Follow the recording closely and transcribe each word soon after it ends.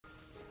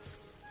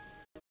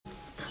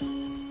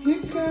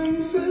Here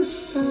comes the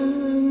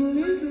sun,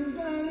 little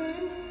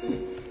darling.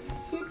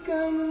 Here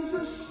comes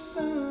the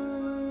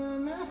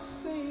sun. I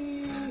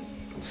say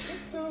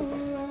it's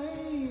alright.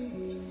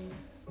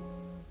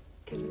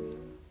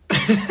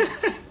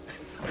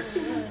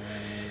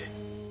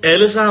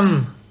 Alle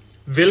sammen,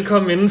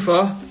 velkommen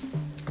indenfor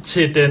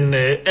til den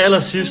aller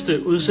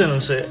sidste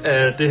udsendelse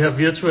af det her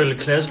virtuelle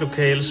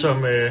klasselokale,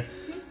 som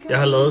jeg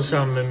har lavet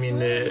sammen med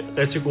min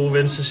rigtig gode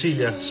ven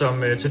Cecilia,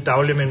 som til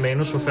daglig er min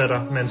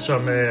manusforfatter, men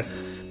som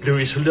blev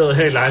isoleret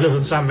her i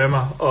lejligheden sammen med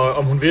mig. Og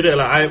om hun ved det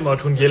eller ej,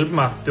 måtte hun hjælpe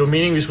mig. Det var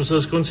meningen, vi skulle sidde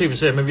og skrive en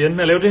tv-serie, men vi endte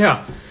med at lave det her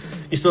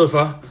i stedet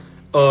for.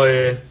 Og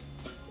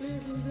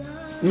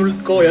nu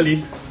går jeg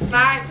lige.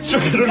 Nej.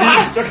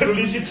 Så kan du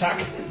lige sige tak.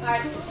 Nej,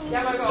 jeg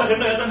rykker Så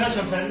henter jeg den her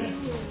champagne.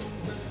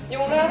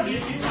 Jonas,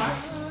 Lige sige tak.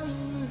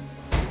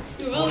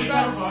 du ved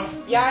godt,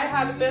 jeg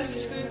har det bedste i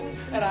skyggen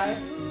af dig.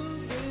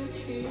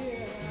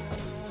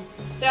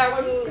 Jeg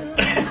rykker ud.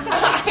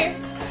 Nej.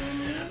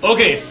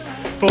 Okay,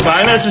 på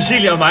vegne af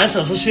Cecilia og mig,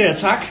 så siger jeg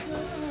tak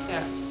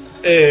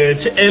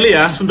til alle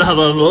jer, som der har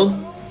været med.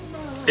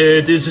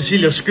 Det er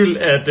Cecilias skyld,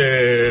 at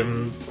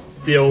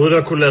det overhovedet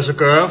har kunne lade sig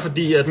gøre,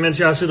 fordi at mens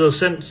jeg har siddet og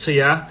sendt til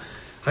jer,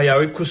 har jeg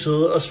jo ikke kunne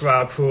sidde og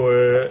svare på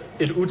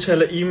et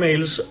utal af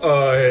e-mails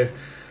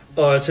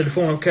og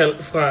telefonopkald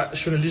fra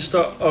journalister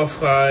og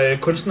fra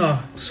kunstnere,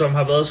 som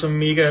har været så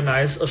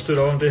mega nice og støtte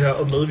over om det her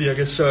og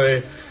medvirke.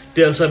 Så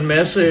det er altså en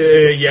masse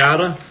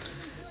hjerter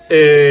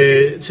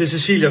til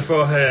Cecilia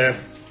for at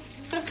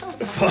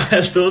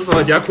have stået for,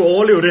 at jeg kunne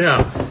overleve det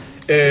her.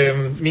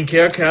 Min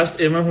kære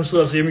kæreste Emma, hun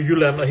sidder altså hjemme i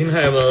Jylland, og hende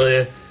har jeg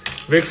været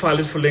væk fra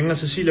lidt for længe, og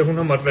Cecilia, hun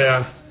har måttet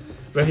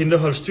være hende, der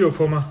holdt styr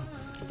på mig.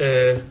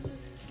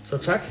 Så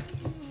tak.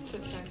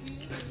 Selv tak.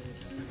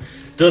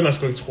 Det havde man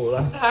sgu ikke troet, da.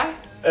 Hej.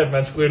 At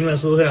man skulle ende med at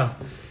sidde her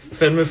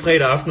fandme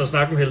fredag aften og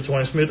snakke med Helle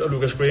Thorning-Schmidt og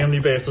Lucas Graham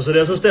lige bagefter. Så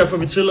det er altså derfor,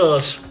 vi tillader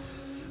os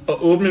at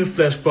åbne en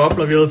flaske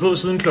bobler. Vi har været på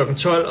siden kl.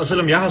 12, og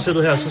selvom jeg har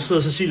siddet her, så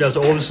sidder Cecilia altså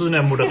over ved siden af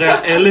at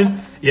moderere alle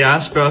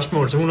jeres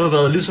spørgsmål, så hun har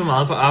været lige så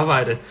meget på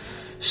arbejde.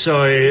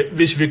 Så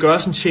hvis vi gør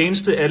sådan en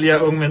tjeneste, alle jer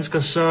unge mennesker,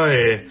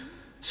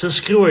 så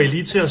skriver I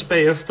lige til os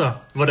bagefter,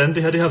 hvordan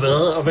det her det har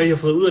været, og hvad I har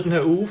fået ud af den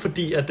her uge,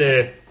 fordi at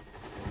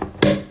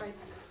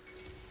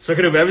så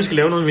kan det jo være, at vi skal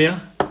lave noget mere.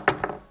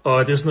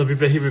 Og det er sådan noget, vi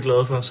bliver helt vildt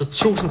glade for. Så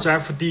tusind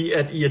tak, fordi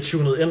at I er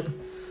tunet ind.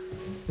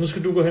 Nu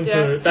skal du gå hen på...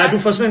 Nej, du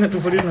får sådan en, du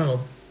får lige den her med.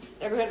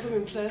 Jeg går hen på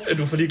min plads.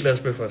 Du får lige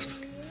glas med først.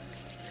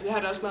 Jeg har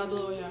det også meget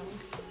bedre over hjemme.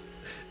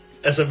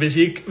 Altså,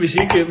 hvis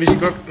I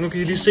godt... Nu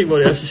kan I lige se, hvor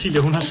det er,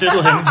 Cecilia, hun har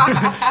sættet henne.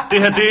 Det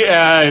her, det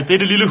er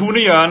det lille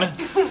hundehjørne.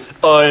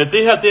 Og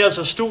det her, det er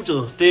altså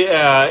studiet. Det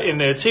er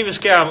en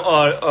tv-skærm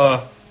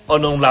og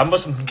nogle lamper,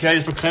 som den kære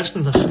Jesper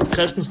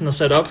Christensen har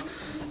sat op.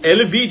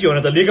 Alle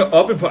videoerne, der ligger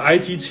oppe på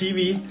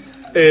IGTV,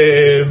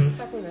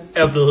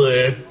 er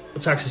blevet...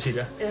 tak,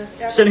 Cecilia.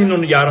 Send hende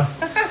nogle hjerter.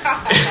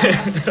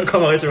 Der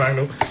kommer rigtig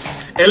mange nu.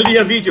 Alle de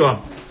her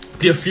videoer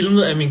bliver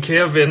filmet af min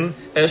kære ven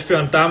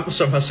Asbjørn Dam,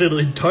 som har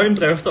siddet i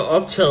døgndrift og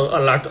optaget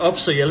og lagt op,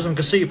 så I alle som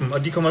kan se dem.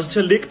 Og de kommer også til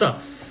at ligge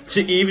der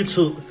til evig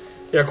tid.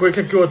 Jeg kunne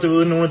ikke have gjort det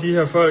uden nogle af de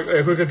her folk, og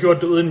jeg kunne ikke have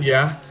gjort det uden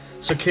jer.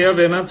 Så kære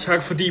venner,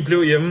 tak fordi I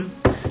blev hjemme.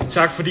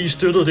 Tak fordi I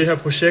støttede det her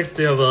projekt.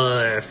 Det har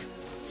været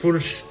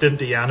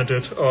fuldstændig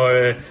hjernedødt, og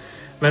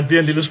man bliver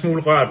en lille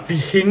smule rørt. Vi er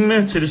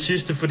hængende til det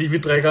sidste, fordi vi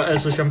drikker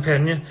altså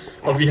champagne,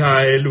 og vi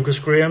har Lucas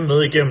Graham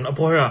med igennem. Og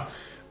prøv at høre,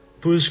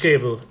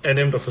 budskabet er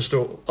nemt at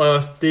forstå,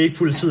 og det er ikke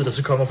politiet, der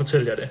skal komme og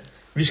fortælle jer det.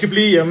 Vi skal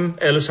blive hjemme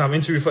alle sammen,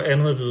 indtil vi får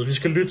andet at vide. Vi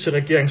skal lytte til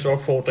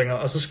regeringsopfordringer,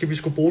 og så skal vi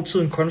skulle bruge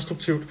tiden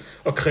konstruktivt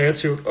og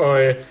kreativt.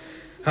 Og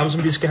ham,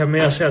 som vi skal have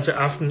med os her til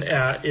aften,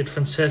 er et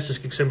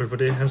fantastisk eksempel på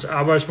det. Hans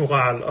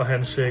arbejdsmoral og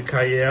hans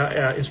karriere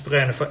er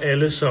inspirerende for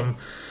alle,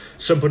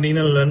 som på den ene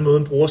eller anden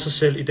måde bruger sig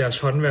selv i deres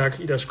håndværk,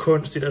 i deres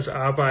kunst, i deres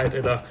arbejde,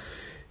 eller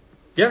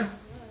ja,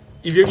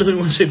 i virkeligheden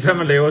uanset hvad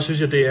man laver,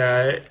 synes jeg det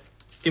er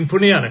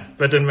imponerende,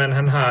 hvad den mand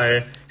han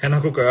har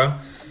kunne gøre.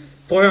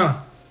 Prøv at høre.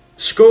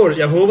 Skål,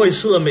 jeg håber I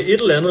sidder med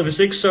et eller andet, hvis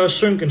ikke så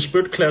synk en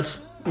spytklat,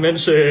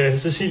 mens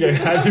Cecilia og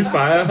jeg vil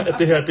fejre, at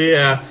det her det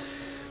er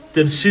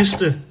den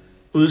sidste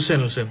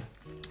udsendelse.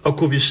 Og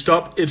kunne vi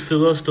stoppe et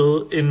federe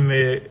sted end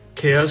med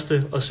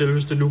kæreste og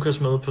selveste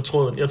Lucas med på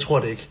tråden? Jeg tror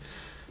det ikke.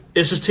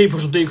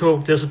 SST.dk, det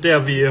er altså der,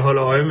 vi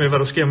holder øje med, hvad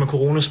der sker med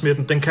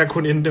coronasmitten. Den kan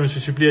kun inddæmmes,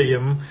 hvis vi bliver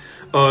hjemme.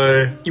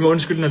 Og I må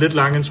undskylde en lidt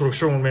lang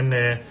introduktion, men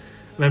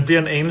man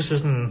bliver en anelse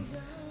sådan...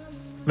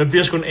 Man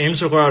bliver sgu en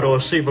anelse rørt over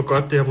at se, hvor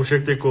godt det her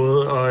projekt er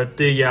gået, og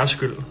det er jeres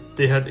skyld.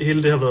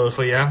 Hele det har været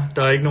for jer.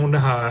 Der er ikke nogen, der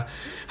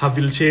har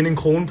ville tjene en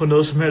krone på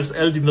noget som helst.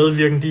 Alle de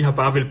medvirkende, de har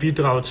bare vil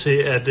bidrage til,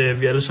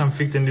 at vi alle sammen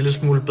fik det en lille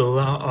smule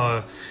bedre,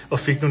 og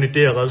fik nogle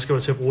idéer og redskaber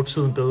til at bruge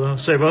tiden bedre.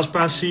 Så jeg vil også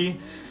bare sige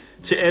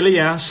til alle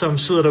jer, som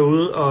sidder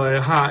derude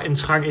og har en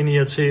trang ind i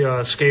jer til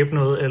at skabe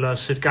noget, eller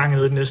sætte gang i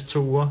noget de næste 2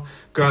 uger,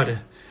 gør det.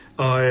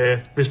 Og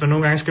hvis man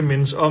nogle gange skal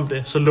mindes om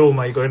det, så lov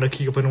mig, at I går ind og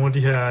kigger på nogle af de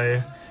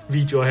her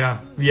videoer her.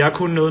 Vi er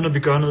kun noget, når vi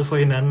gør noget for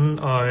hinanden,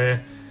 og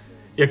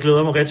jeg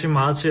glæder mig rigtig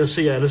meget til at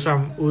se jer alle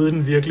sammen ude i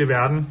den virkelige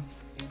verden.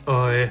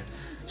 Og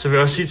Så vil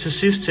jeg også sige til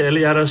sidst til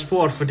alle jer, der har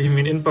spurgt, fordi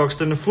min inbox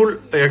den er fuld,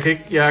 og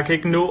jeg kan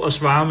ikke nå at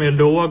svare, men jeg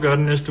lover at gøre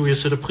det næste uge. Jeg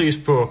sætter pris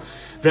på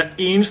hver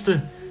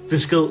eneste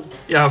besked,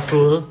 jeg har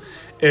fået.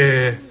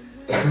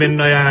 Men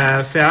når jeg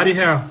er færdig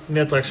her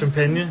med at drikke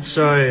champagne,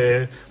 så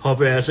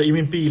hopper jeg altså i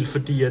min bil,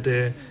 fordi at,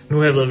 nu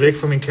har jeg været væk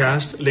fra min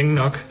kæreste længe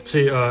nok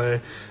til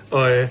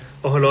at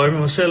holde øje med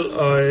mig selv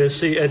og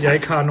se, at jeg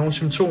ikke har nogen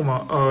symptomer.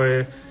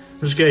 Og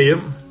nu skal jeg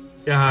hjem.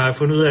 Jeg har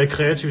fundet ud af, at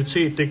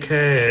kreativitet, det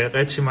kan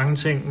rigtig mange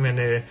ting, men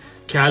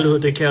kærlighed,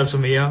 det kan altså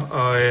mere.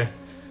 Og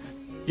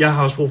jeg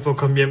har også brug for at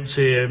komme hjem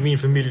til min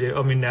familie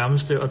og min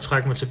nærmeste og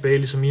trække mig tilbage,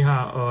 ligesom I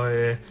har. Og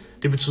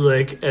det betyder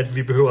ikke, at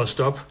vi behøver at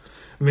stoppe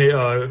med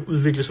at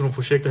udvikle sådan nogle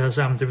projekter her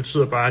sammen. Det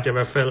betyder bare, at jeg i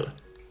hvert fald,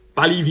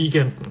 bare lige i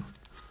weekenden,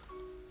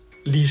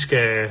 lige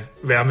skal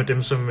være med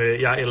dem, som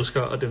jeg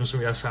elsker, og dem,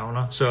 som jeg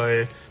savner. Så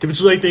det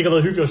betyder ikke, at det ikke har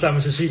været hyggeligt sammen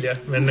med Cecilia,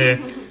 men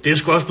det er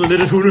sgu også blevet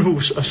lidt et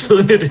hundehus at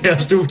sidde i det her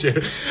studie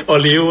og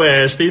leve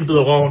af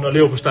stenbiderroven og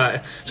leve på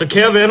steg. Så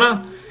kære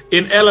venner,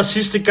 en aller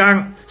sidste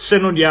gang,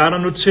 send nogle hjerter.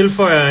 Nu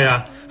tilføjer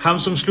jeg ham,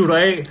 som slutter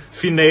af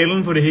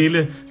finalen på det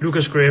hele,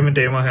 Lucas Graham, mine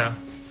damer her.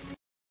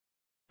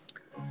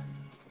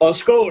 Og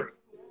skål!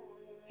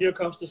 Her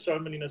comes the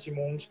sun, med Nina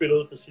Simone spiller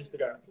ud for sidste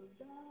gang.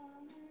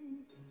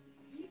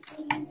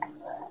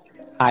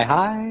 Hej,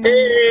 hej.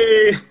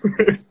 Hey!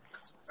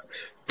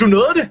 Du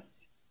nåede det?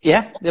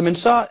 Ja, jamen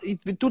så,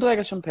 du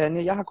drikker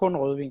champagne, jeg har kun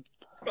rødvin.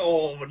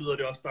 Hvor lyder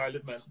det også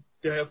dejligt, mand.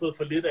 Det har jeg fået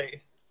for lidt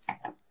af.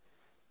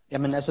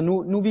 Jamen altså,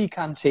 nu er vi i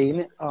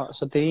karantæne, og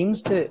så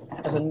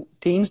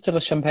det eneste der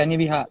champagne,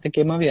 vi har, det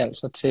gemmer vi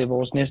altså til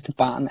vores næste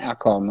barn er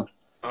kommet.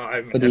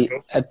 Ej, men fordi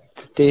at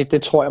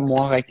det tror jeg,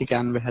 mor rigtig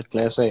gerne vil have et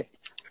glas af.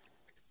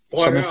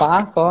 Så med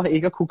far for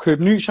ikke at kunne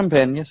købe ny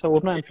champagne, så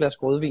åbner jeg en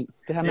flaske rødvin.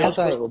 Det har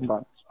masser af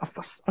åbenbart.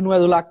 Og nu har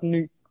jeg udlagt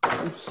en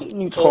helt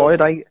ny trøje,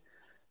 der ikke...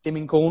 Det er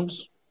min kones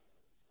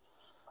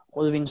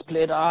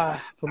rødvinspletter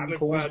på min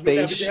kones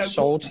beige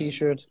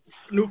sove-t-shirt.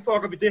 Nu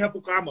fucker vi det her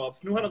program op.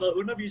 Nu har der været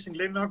undervisning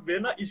længe nok.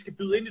 Venner, I skal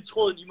byde ind i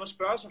tråden. I må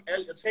spørge som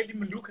alt. Jeg talte lige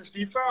med Lucas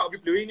lige før, og vi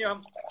blev enige om,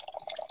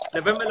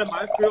 lad være med at lade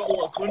mig føre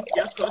ordet kun.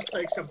 Jeg skal også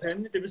drikke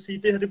champagne. Det vil sige,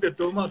 at det her det bliver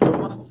dummere og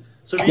dummere.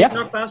 Så vi skal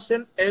nok bare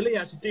sende alle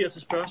jeres idéer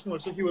til spørgsmål,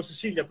 så hiver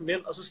Cecilia dem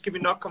ind, og så skal vi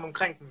nok komme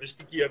omkring dem, hvis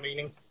det giver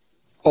mening.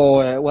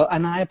 Well,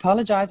 and I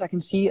apologize. I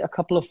can see a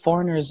couple of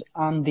foreigners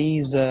on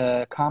these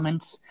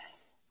comments.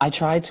 I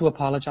tried to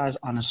apologize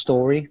on a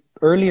story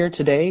earlier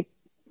today,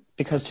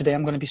 because today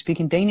I'm going to be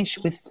speaking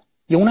Danish with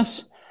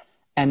Jonas,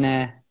 and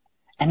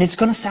it's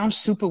going to sound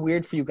super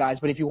weird for you guys,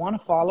 but if you want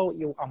to follow,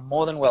 you are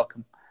more than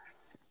welcome.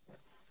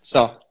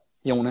 So,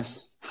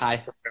 Jonas, hej.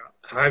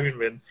 Hej, min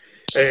ven.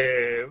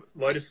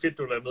 Hvor er det fedt,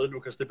 du er med,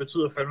 Lucas. Det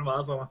betyder fandme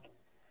meget for mig.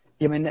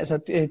 Jamen, altså,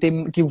 det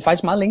er jo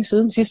faktisk meget længe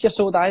siden. Sidst jeg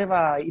så dig,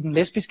 var i den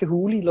lesbiske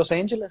hule i Los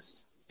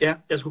Angeles. Ja,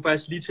 jeg skulle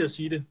faktisk lige til at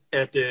sige det,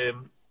 at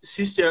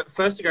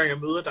første gang jeg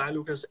møder dig,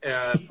 Lucas,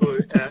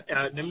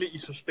 er nemlig i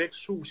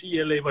Suspects hus i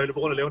LA, hvor jeg er på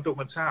grund af at lave en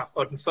dokumentar.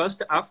 Og den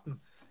første aften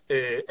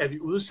er vi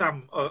ude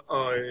sammen,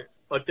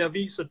 og der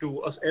viser du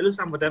os alle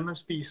sammen, hvordan man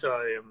spiser,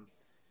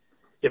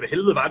 hvad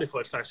helvede var det for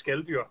et slags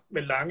skaldyr,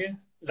 med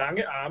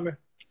lange arme.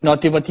 Nå,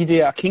 det var de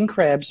der king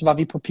crabs, var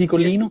vi på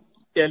Piccolino?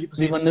 Ja, lige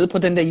præcis. Vi var nede på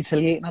den der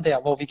italiener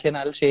der, hvor vi kender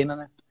alle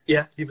tjenerne.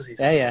 Ja, lige præcis.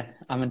 Ja.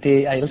 Jamen,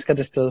 jeg elsker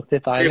det sted. Det er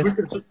dejligt.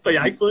 Og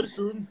jeg har ikke fået det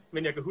siden,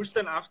 men jeg kan huske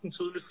den aften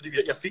tydeligt, fordi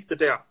jeg fik det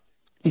der.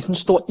 I sådan en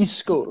stor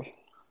isskål.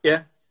 Ja,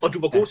 og du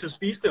var god til at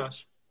spise det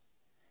også.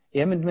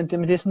 Ja, men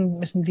det er sådan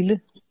med sådan en lille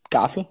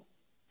gaffel.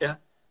 Ja.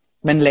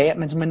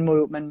 Man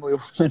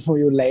må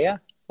jo lære.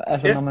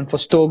 Altså, når man får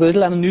stukket et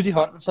eller andet nyt i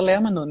hånden, så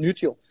lærer man noget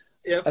nyt jo.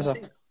 Ja, altså,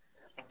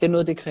 det er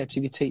noget, det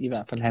kreativitet i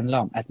hvert fald handler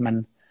om, at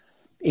man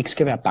ikke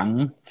skal være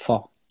bange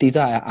for det,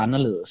 der er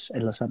anderledes,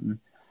 eller sådan.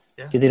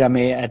 Ja. Det er det der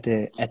med,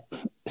 at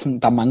sådan,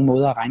 der er mange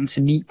måder at regne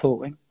til 9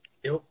 på, ikke?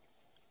 Jo.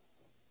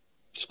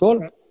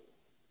 Skål.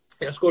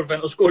 Ja, skål,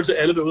 og skål til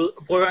alle derude.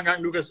 Prøv at høre en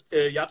gang, Lucas.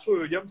 Jeg tog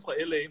jo hjem fra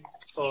LA,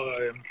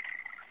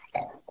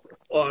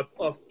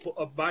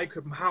 og var i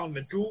København,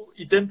 men du,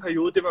 i den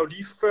periode, det var jo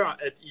lige før,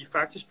 at I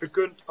faktisk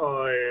begyndte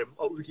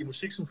at udgive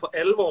musik som for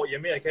alvor i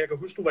Amerika. Jeg kan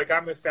huske, du var i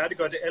gang med at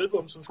færdiggøre det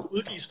album, som skulle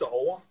udgives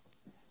derovre.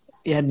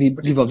 Ja,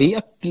 vi var ved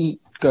at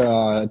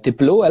gøre det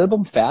blå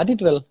album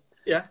færdigt, vel?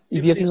 Ja, i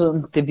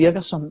virkeligheden. Det virker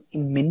som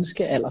en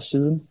menneskealder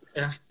siden.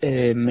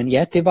 Ja. Men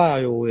ja, det var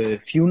jo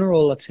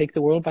Funeral og Take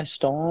the World by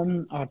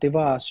Storm, og det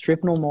var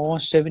Strip No More,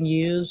 7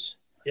 Years.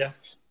 Ja.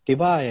 Det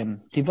var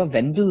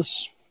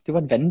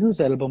et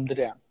vanvidsalbum, det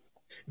der.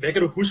 Hvad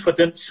kan du huske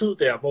fra den tid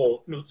der,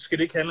 hvor, nu skal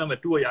det ikke handle om, at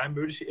du og jeg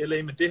mødtes i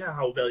LA, men det her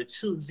har jo været i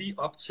tiden lige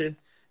op til,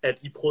 at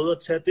I prøvede at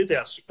tage det der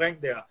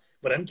spring der.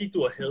 Hvordan gik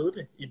du og havde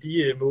det i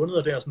de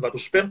måneder der? Sådan, var du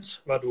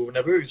spændt? Var du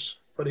nervøs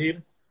for det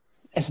hele?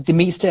 Altså det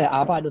meste af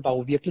arbejdet var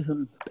jo i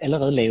virkeligheden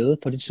allerede lavet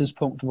på det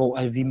tidspunkt,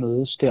 hvor vi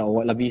mødes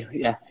derovre, eller vi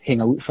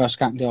hænger ud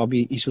første gang deroppe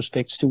i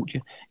Suspect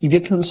studie. I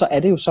virkeligheden så er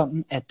det jo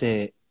sådan, at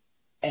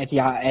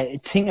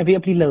ting er ved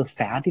at blive lavet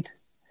færdigt.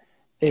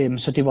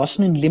 Så det var også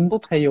sådan en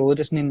limbo-periode. Det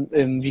er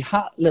sådan vi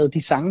har lavet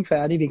de sange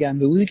færdige, vi gerne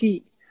vil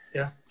udgive.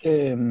 Ja.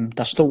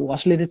 Der stod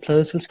også lidt et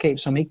pladeselskab,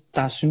 som ikke,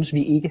 der synes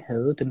vi ikke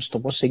havde den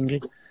store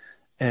single.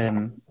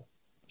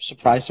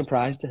 Surprise,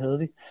 surprise, det havde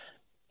vi.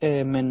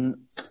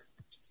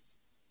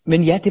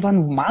 Men ja, det var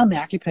en meget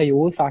mærkelig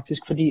periode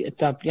faktisk, fordi at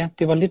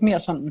det var lidt mere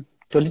sådan,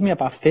 det var lidt mere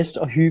bare fest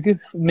og hygge,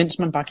 mens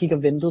man bare gik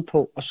og ventede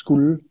på at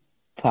skulle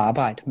på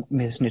arbejde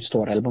med sådan et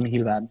stort album i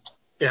hele verden.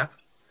 Ja.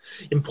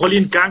 Jamen prøv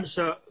lige en gang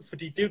så,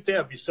 fordi det er jo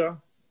der vi så,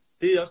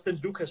 det er også den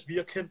Lukas vi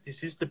har kendt de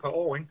sidste par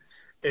år, ikke?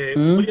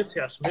 Prøv lige at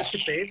tage os med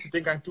tilbage til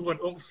dengang du var en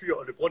ung fyr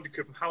og løb rundt i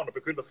København og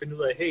begyndte at finde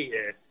ud af, hey,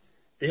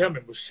 det her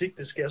med musik,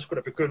 det skal jeg sgu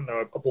da begynde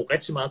at bruge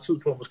rigtig meget tid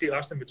på, måske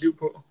resten af mit liv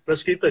på. Hvad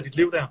skete der i dit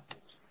liv der?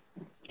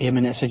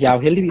 Jamen altså, jeg er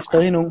jo heldigvis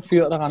stadig en ung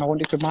fyr, der render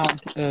rundt i København.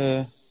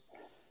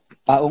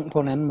 Bare ung på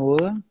en anden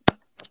måde.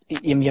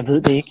 Jamen, jeg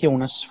ved det ikke,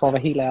 Jonas, for at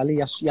være helt ærlig.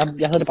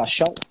 Jeg havde det bare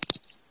sjovt.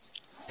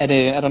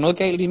 Er der noget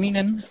galt i min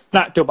ende?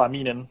 Nej, det var bare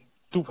min ende.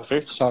 Du er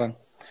perfekt. Sådan.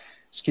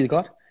 Skide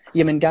godt.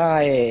 Jamen,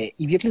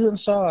 i virkeligheden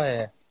så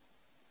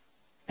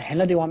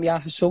handler det jo om, at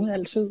jeg har sunget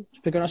altid.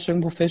 Jeg begynder at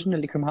synge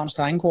professionelt i Københavns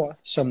Drengekor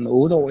som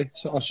 8-årig,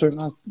 og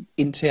synger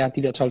indtil jeg er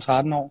de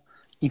der 12-13 år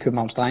i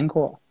Københavns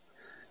Drengekor.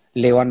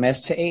 Laver en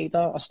masse teater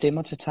og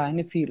stemmer til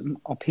tegnefilm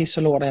og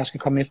pisse lort, at jeg skal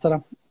komme efter dig.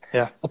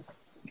 Ja. Og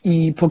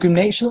på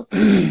gymnasiet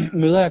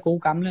møder jeg gode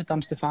gamle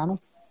Dom Stefano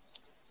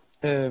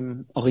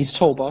og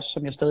Ristorp også,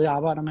 som jeg stadig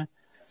arbejder med.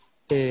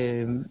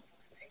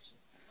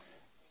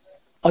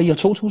 Og i år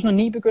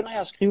 2009 begynder jeg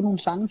at skrive nogle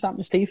sange sammen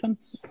med Stefan.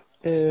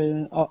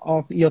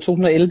 Og i år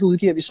 2011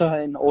 udgiver vi så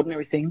en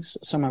Ordinary Things,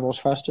 som er vores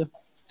første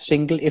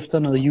single efter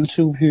noget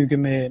YouTube-hygge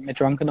med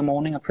Drunk in the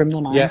Morning og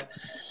Criminal Mind. Yeah.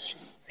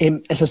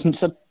 Altså sådan,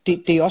 så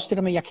det er også det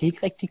der med, at jeg kan ikke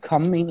rigtig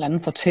komme med en eller anden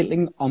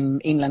fortælling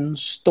om en eller anden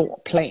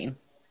stor plan.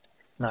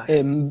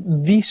 Nej.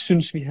 Vi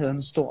synes, vi havde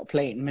en stor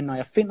plan, men når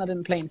jeg finder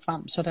den plan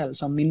frem, så er det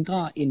altså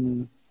mindre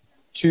end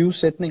 20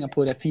 sætninger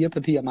på et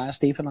A4-papir, mig og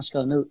Stefan har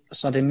skrevet ned,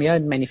 så det er mere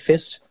et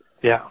manifest.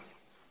 Ja.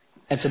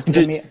 Altså det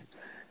er mere...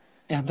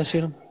 Ja, hvad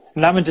siger du?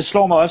 Nej, men det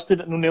slår mig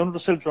også, nu nævner du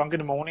selv Drunk in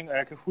the Morning, og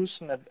jeg kan huske,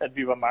 sådan, at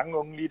vi var mange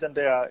unge lige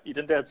i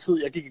den der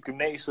tid, jeg gik i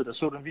gymnasiet, der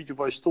så den video,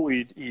 hvor I stod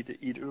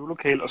i et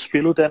øvelokale og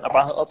spillede den, og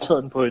bare havde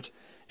optaget den på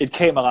et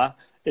kamera,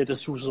 der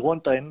susede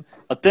rundt derinde.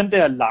 Og den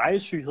der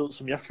legesyghed,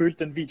 som jeg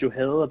følte, den video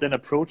havde, og den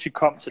approach, I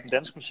kom til den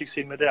danske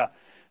musikscene med der,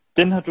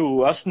 den har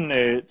du også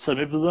sådan, taget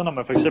med videre, når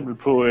man for eksempel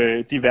på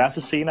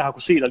diverse scener har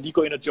kunne se dig lige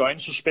gå ind og join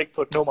Suspekt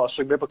på et nummer og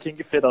synge med på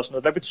Kinky Fedt og sådan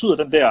noget. Hvad betyder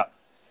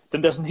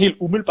den der sådan helt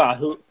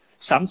umiddelbarhed,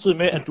 samtidig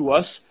med, at du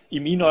også i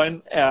mine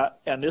øjne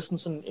er næsten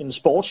sådan en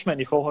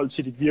sportsmand i forhold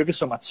til dit virke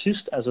som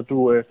artist. Altså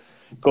du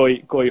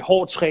går i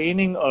hård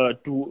træning, og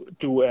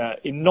du er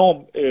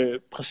enormt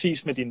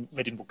præcis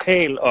med din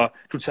vokal, og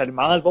du tager det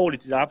meget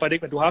alvorligt i dit arbejde,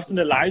 ikke? Men du har haft den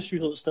der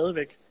legesyghed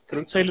stadigvæk. Kan du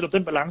ikke tale lidt om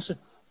den balance?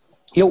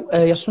 Jo,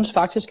 jeg synes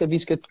faktisk, at vi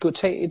skal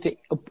tage et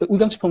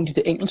udgangspunkt i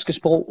det engelske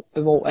sprog,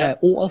 hvor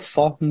ordet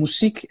for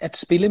musik, at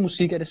spille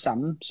musik er det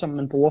samme, som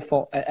man bruger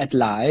for at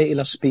lege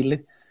eller spille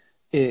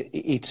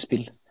et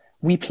spil.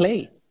 We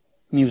play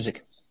music.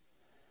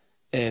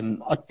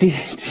 Og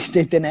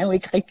den er jo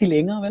ikke rigtig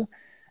længere, vel?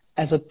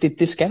 Altså,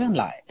 det skal være en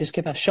leg, det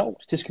skal være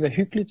sjovt, det skal være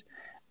hyggeligt.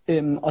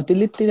 Og det er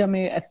lidt det der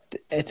med,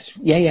 at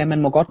ja,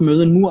 man må godt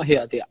møde en mur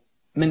her og der.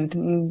 Men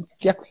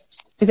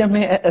det der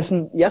med,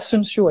 altså, jeg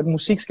synes jo, at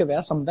musik skal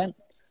være som vand.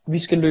 Vi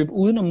skal løbe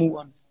uden om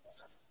muren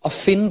og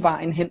finde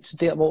vejen hen til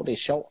der, hvor det er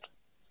sjovt.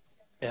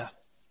 Ja.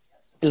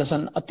 Eller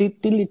sådan, og det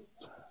er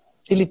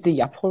lidt det,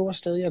 jeg prøver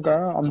stadig at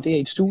gøre, om det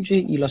er et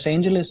studie i Los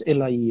Angeles,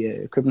 eller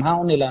i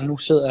København, eller nu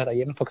sidder jeg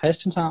derhjemme på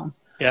Christianshavn.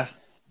 Ja.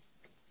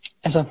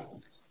 Altså,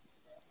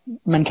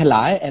 man kan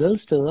lege alle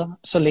steder,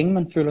 så længe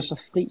man føler sig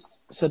fri.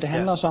 Så det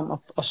handler også om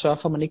at sørge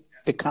for, at man ikke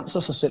begrænser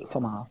sig selv for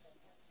meget.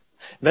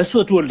 Hvad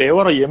sidder du og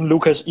laver derhjemme,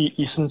 Lukas,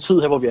 i sådan en tid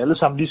her, hvor vi alle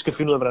sammen lige skal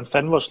finde ud af, hvordan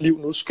fanden vores liv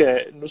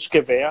nu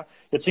skal være?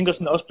 Jeg tænker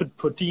sådan også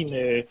på din...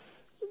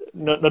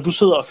 Når du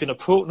sidder og finder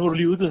på, nu har du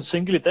lige udgivet en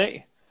single i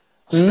dag,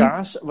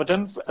 Scars,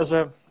 hvordan...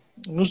 Altså,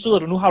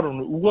 nu har du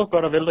nogle uger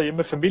godt og vel derhjemme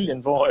med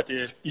familien, hvor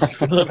I skal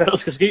finde ud af, hvad der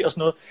skal ske og sådan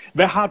noget.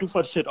 Hvad har du for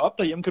et setup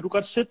derhjemme? Kan du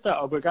godt sætte der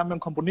og gå i gang med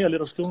at komponere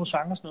lidt og skrive nogle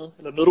sange og sådan noget?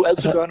 Eller noget, du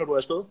altid gør, når du er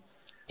afsted?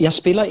 Jeg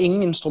spiller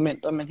ingen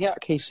instrumenter, men her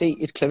kan I se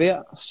et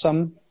klaver,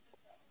 som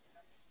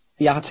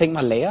jeg har tænkt mig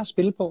at lære at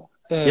spille på.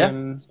 Ja.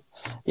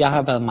 Jeg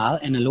har været meget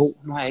analog.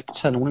 Nu har jeg ikke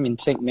taget nogen af mine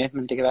ting med,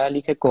 men det kan være, at jeg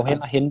lige kan gå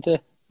hen og hente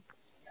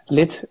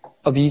lidt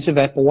og vise,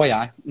 hvad bruger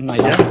jeg, når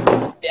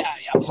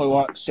jeg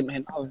prøver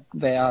simpelthen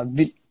at være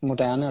vildt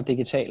moderne og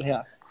digital her.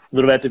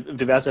 Ved du hvad,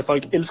 det værste er, at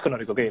folk elsker, når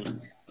det går galt.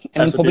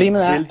 Altså,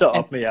 problemet det vælter er,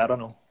 op med hjerter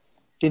nu.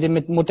 Det er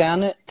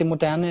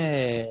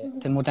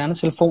den moderne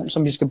telefon,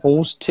 som vi skal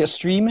bruge til at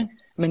streame,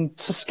 men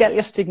så skal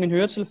jeg stikke mine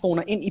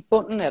høretelefoner ind i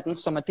bunden af den,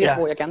 som er der,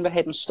 hvor jeg gerne vil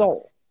have, den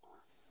står.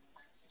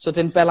 Så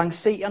den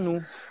balancerer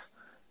nu.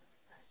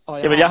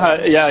 Og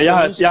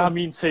jeg har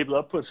min tablet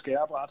op på et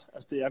skærebræt.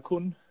 Altså det er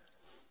kun...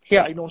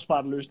 Her er ikke nogen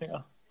smarte løsninger.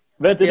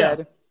 Hvad er det der?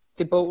 Det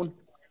er bogen.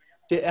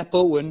 Det er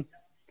bogen.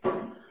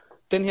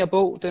 Den her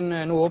bog,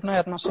 nu åbner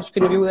jeg den, og så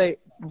finder vi ud af,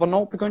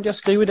 hvornår begyndte jeg at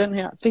skrive i den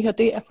her. Det her,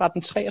 det er fra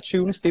den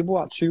 23.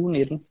 februar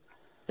 2019.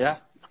 Ja.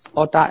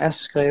 Og der er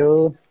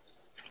skrevet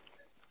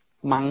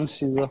mange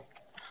sider.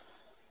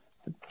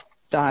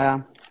 Der er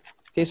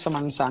Det er så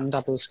mange sange, der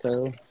er blevet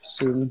skrevet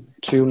siden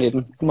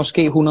 2019.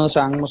 Måske 100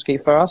 sange, måske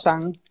 40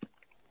 sange.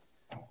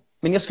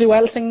 Men jeg skriver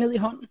alting ned i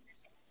hånden.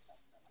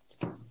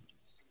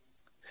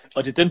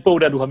 Og det er den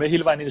bog, der du har med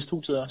hele vejen ind i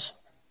studiet også?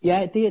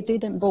 Ja, det er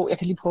den bog. Jeg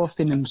kan lige prøve at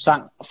finde en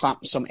sang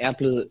frem, som er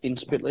blevet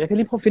indspillet. Jeg kan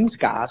lige prøve at finde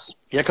Scars.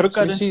 Ja, kan du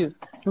gøre det? Sige,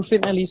 nu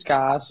finder jeg lige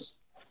Scars.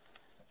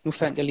 Nu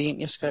fandt jeg lige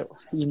en, jeg skrev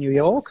i New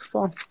York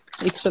for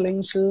ikke så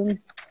længe siden.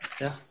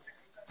 Ja.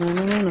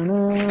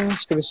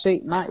 Skal vi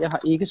se? Nej, jeg har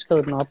ikke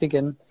skrevet den op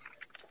igen.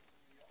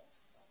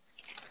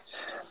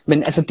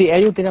 Men altså, det er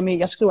jo det der med, at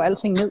jeg skriver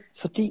alting ned,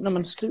 fordi når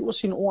man skriver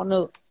sine ord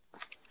ned,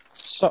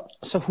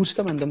 så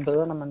husker man dem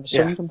bedre, når man vil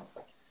synge dem.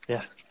 Ja.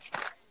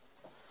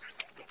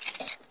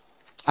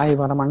 Ej,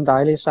 hvor er der mange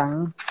dejlige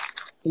sange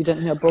i den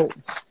her bog.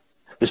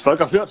 Hvis folk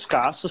har hørt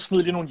Scars, så smid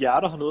lige nogle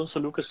hjerter hernede, så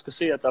Lukas skal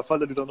se, at der er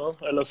folk, der lytter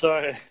med. Eller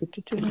så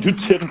lyt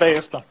til den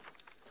bagefter.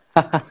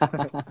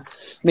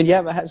 Men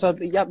ja, altså,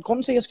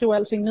 grunden til, at jeg skriver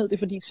alting ned, det er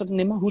fordi, så er det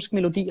nemmere at huske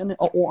melodierne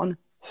og ordene.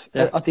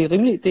 Ja. Og det er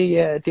rimeligt, det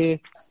er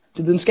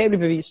videnskabeligt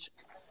bevist.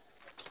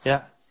 Ja.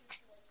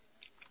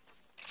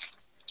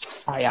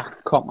 Og jeg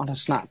kommer der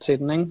snart til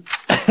den, ikke?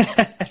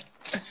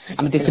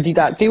 Jamen, det er fordi,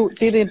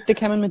 det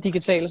kan man med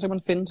digitale, så kan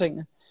man finde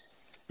tingene.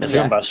 Ja, så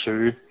kan man bare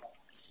søge.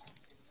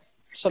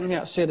 Sådan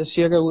her ser det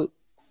cirka ud,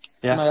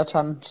 når jeg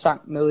tager en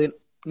sang med ind.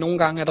 Nogle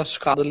gange er der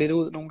skrattet lidt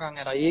ud, nogle gange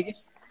er der ikke.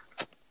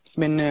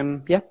 Men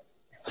ja.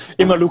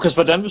 Jamen Lukas,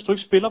 hvordan hvis du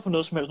ikke spiller på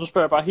noget som helst? Nu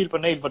spørger jeg bare helt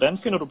banalt, hvordan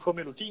finder du på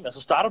melodien?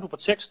 Altså starter du på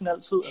teksten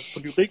altid, altså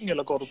på lyrikken,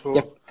 eller går du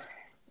på...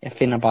 Jeg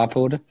finder bare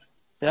på det.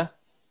 Ja.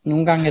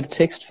 Nogle gange er det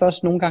tekst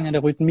først, nogle gange er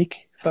det rytmik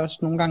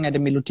først, nogle gange er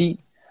det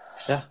melodi.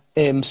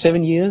 Ja. 7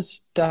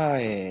 Years,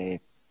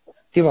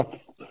 det var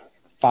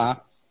bare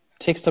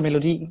tekst og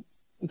melodi.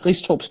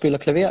 Ristrup spiller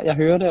klaver, jeg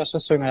hører det, og så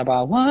synger jeg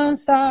bare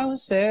Once I was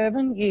 7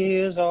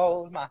 years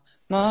old, my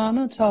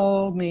mama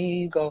told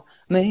me go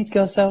make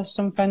yourself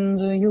some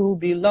friends or you'll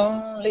be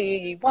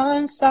lonely.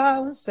 Once I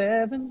was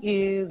 7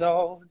 years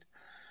old.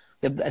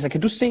 Altså,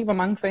 kan du se, hvor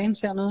mange fans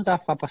hernede, der er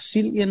fra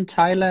Brasilien,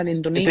 Thailand,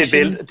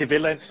 Indonesien? Det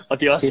vælger ind, og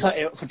det er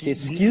også fordi det er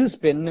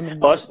skidespændende.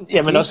 Men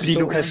også fordi,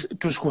 Lukas,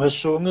 du skulle have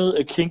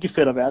sunget Kinky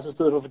Fætter i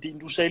stedet for, fordi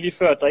du sagde lige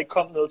før, at der ikke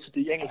kom noget til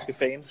de engelske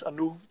fans, og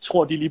nu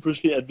tror de lige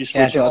pludselig, at vi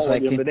switcher over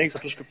lige om lidt, så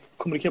du skal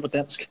kommunikere på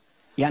dansk.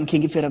 Jeg er en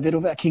kinky fætter, vil du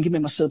være kinky med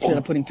mig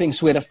sædpletter på din pink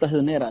sweater, der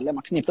hedder netter, lad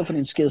mig knippe dig for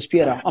din skede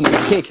spjætter, og min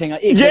kæk hænger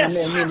ikke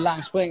med min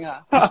lang springer.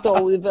 Du står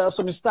ude i vejret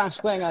som en stang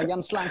springer, jeg er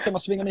en slang til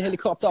mig, svinger med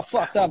helikopter,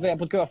 fuck dig, hvad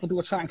jeg gør, for du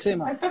er trang til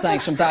mig. Der er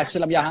ikke som dig,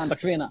 selvom jeg har andre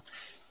kvinder.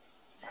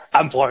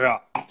 Jamen prøv at høre,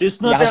 det er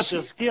sådan noget,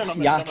 der sker, når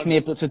man... Jeg har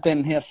knippet til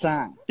den her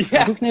sang. Ja.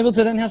 Har du knippet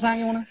til den her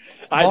sang, Jonas?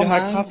 Nej, det har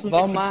jeg kraftigt.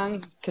 Hvor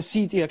mange kan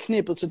sige, de har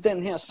knippet til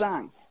den her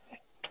sang?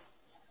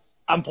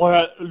 Jamen prøv at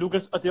høre,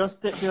 Lukas, og det er også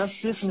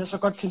det, som jeg så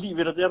godt kan lide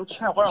ved dig, det er, at du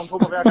tager røven på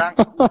mig hver gang.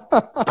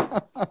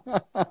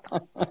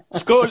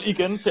 Skål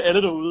igen til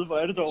alle derude, hvor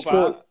er det dog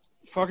bare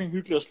fucking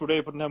hyggeligt at slutte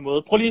af på den her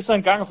måde. Prøv lige så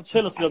en gang at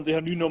fortælle os lidt om det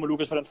her nye nummer,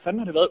 Lukas. Hvordan fanden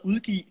har det været at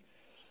udgive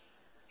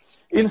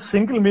en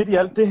single midt i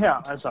alt det her,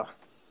 altså?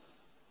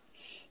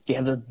 Det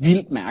har været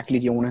vildt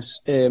mærkeligt, Jonas.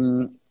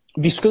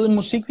 Vi skød en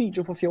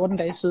musikvideo for 14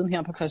 dage siden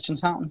her på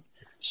Christianshavn,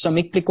 som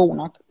ikke blev god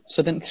nok,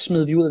 så den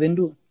smed vi ud af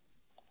vinduet.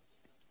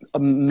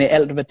 Og med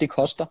alt, hvad det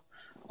koster.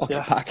 Og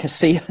bare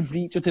kassere en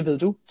video, det ved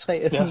du.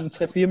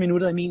 3-4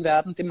 minutter i min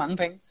verden, det er mange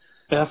penge.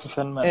 Ja, for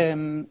fanden,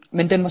 mand.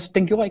 Men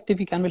den gjorde ikke det,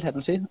 vi gerne ville have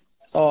den til.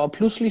 Og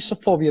pludselig så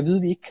får vi at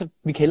vide, at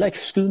vi kan heller ikke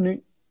skyde ny.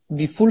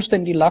 Vi er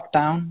fuldstændig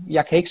lockdown.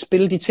 Jeg kan ikke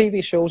spille de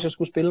tv-shows, jeg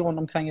skulle spille rundt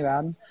omkring i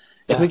verden.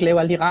 Jeg kunne ikke lave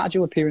alle de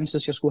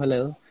radio-appearances, jeg skulle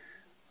have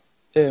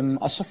lavet.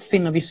 Og så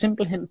finder vi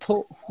simpelthen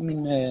på,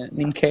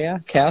 min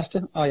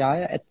kæreste og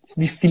jeg, at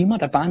vi filmer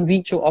der bare en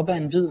video op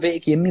ad en hvid væg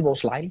hjemme i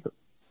vores lejlighed.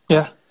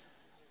 Ja.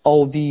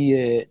 Og vi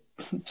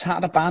tager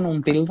der bare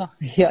nogle billeder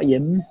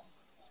herhjemme,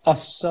 og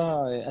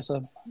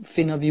så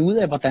finder vi ud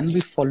af, hvordan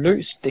vi får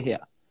løst det her.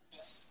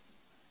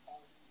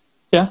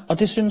 Ja. Og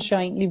det synes jeg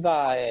egentlig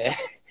var,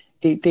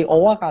 det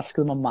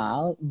overraskede mig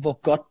meget, hvor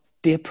godt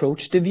det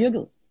approach, det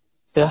virkede.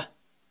 Ja.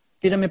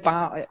 Det der med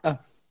bare,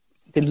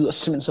 det lyder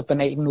simpelthen så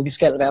banalt nu, vi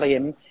skal være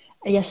derhjemme.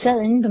 Jeg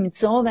sad inde på mit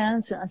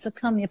soveværelse, og så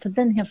kom jeg på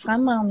den her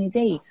fremragende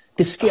idé.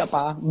 Det sker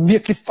bare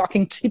virkelig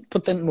fucking tit på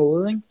den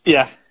måde, ikke?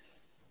 Ja.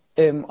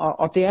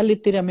 Og det er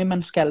lidt det der med, at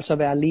man skal altså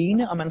være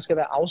alene, og man skal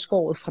være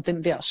afskåret fra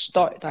den der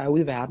støj, der er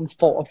ude i verden,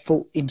 for at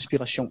få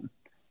inspiration.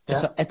 Ja.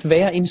 Altså at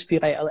være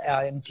inspireret er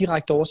en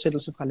direkte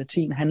oversættelse fra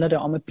latin, handler det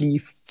om at blive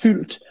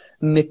fyldt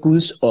med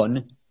Guds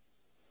ånde.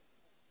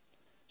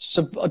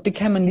 Og det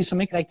kan man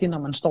ligesom ikke rigtigt, når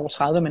man står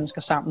 30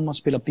 mennesker sammen og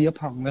spiller beer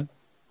pong, vel?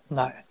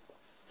 Nej.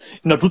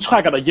 Når du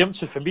trækker dig hjem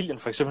til familien,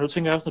 for eksempel, nu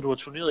tænker jeg også, når du har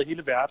turneret i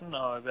hele verden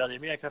og været i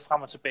Amerika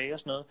frem og tilbage og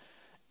sådan noget,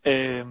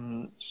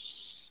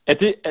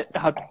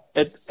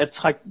 at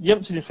trække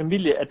hjem til din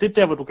familie, er det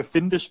der, hvor du kan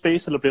finde det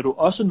space, eller bliver du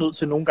også nødt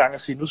til nogle gange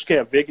at sige, nu skal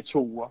jeg væk i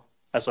 2 uger,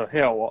 altså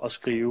herover og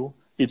skrive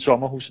i et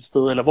sommerhus et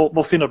sted, eller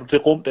hvor finder du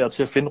det rum der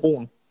til at finde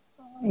roen?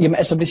 Jamen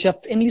altså, hvis jeg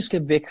endelig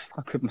skal væk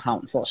fra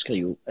København for at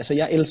skrive, altså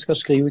jeg elsker at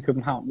skrive i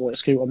København, hvor jeg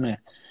skriver med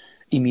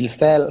Emil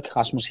Falk,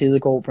 Rasmus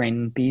Hedegaard,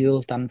 Brandon Beal,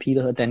 der er en pige,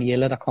 der hedder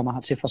Daniela, der kommer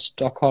hertil fra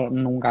Stockholm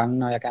nogle gange,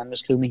 når jeg gerne vil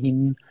skrive med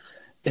hende.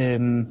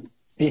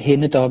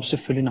 Hende deroppe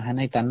selvfølgelig, når han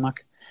er i Danmark.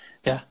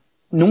 Ja.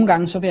 Nogle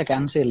gange så vil jeg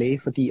gerne til LA,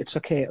 fordi at så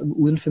kan jeg,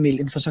 uden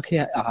familien, for så kan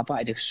jeg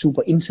arbejde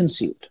super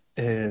intensivt.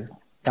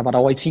 Jeg var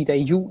derovre i 10 dage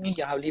i juni,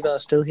 jeg har jo lige været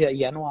afsted her i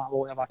januar,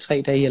 hvor jeg var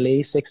 3 dage i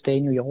LA, 6 dage i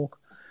New York.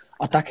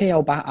 Og der kan jeg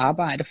jo bare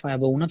arbejde, fra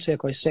jeg vågner til at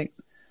gå i seng.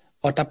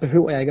 Og der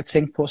behøver jeg ikke at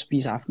tænke på at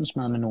spise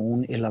aftensmad med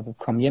nogen, eller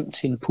komme hjem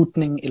til en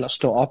putning, eller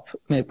stå op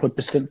på et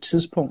bestemt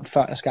tidspunkt,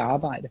 før jeg skal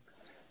arbejde.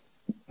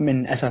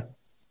 Men altså,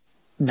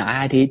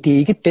 nej, det er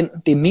ikke den.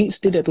 Det er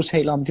mest det der, du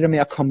taler om, det der med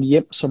at komme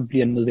hjem, som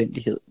bliver en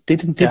nødvendighed.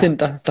 Det er den,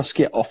 der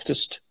sker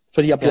oftest.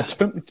 Fordi jeg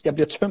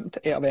bliver tømt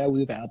af at være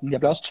ude i verden. Jeg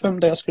bliver også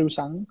tømt af at skrive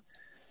sange.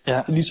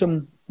 Ja.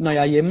 Ligesom når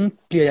jeg er hjemme,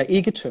 bliver jeg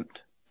ikke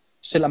tømt.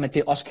 Selvom at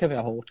det også kan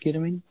være hårdt. Giver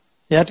det mening?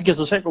 Ja, det giver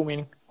totalt god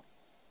mening.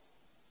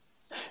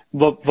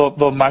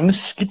 Hvor mange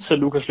skitser,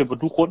 Lukas, løber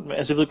du rundt med?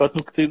 Altså jeg ved godt,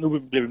 nu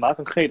bliver vi meget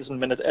konkrete, sådan,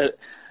 men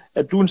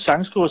er du en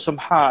sangskriver, som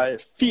har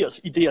 80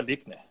 idéer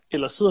liggende?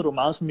 Eller sidder du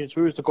meget som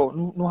minutiøst og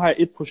går, nu har jeg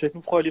et projekt,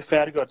 nu prøver jeg lige at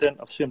færdiggøre den,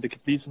 og se om det kan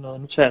blive til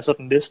noget, nu tager jeg så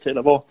den næste,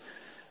 eller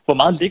hvor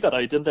meget ligger der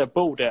i den der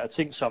bog der af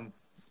ting, som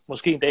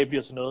måske en dag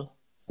bliver til noget?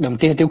 Jamen,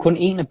 det er jo kun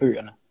en af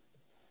bøgerne.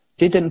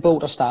 Det er den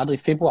bog, der startede i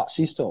februar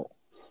sidste år.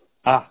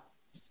 Ah.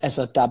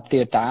 Altså,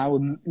 der er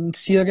jo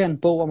cirka en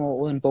bog om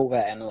året, en bog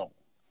hver andet år.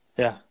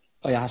 Ja.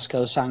 Og jeg har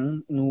skrevet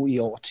sange nu i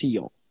over 10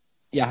 år.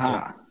 Jeg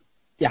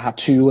har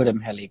 20 af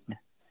dem her liggende.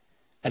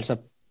 Altså,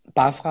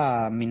 bare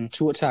fra min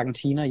tur til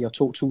Argentina i år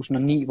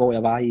 2009, hvor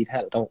jeg var i et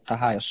halvt år, der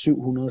har jeg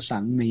 700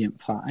 sange med hjem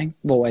fra, ikke?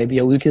 Hvor vi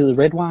har udgivet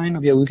Red Wine,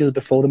 og vi har udgivet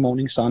Before the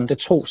Morning Sun. Det er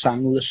 2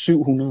 sange ud af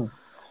 700.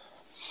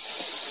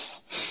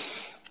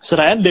 Så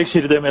der er en lektie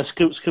i det der med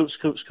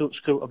at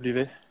skrive og blive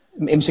ved.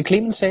 MC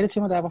Clemens sagde det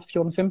til mig, da jeg var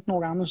 14-15 år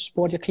gammel, så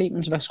spurgte jeg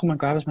Clemens, hvad skulle man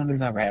gøre, hvis man ville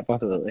være rapper,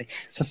 du ved, ikke?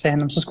 Så sagde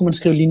han, så skulle man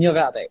skrive linjer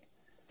hver dag.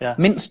 Ja.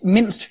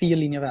 Mindst 4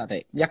 linjer hver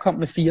dag. Jeg kom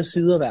med 4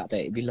 sider hver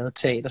dag. Vi lavede et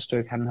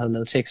teaterstykke, han havde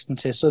lavet teksten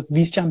til. Så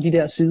viste jeg ham de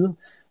der sider,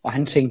 og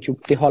han tænkte jo,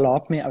 det holder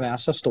op med at være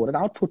så stort et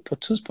output på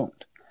et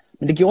tidspunkt.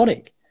 Men det gjorde det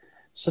ikke.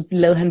 Så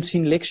lavede han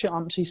sin lektie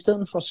om til, i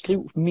stedet for at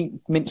skrive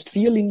mindst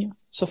 4 linjer,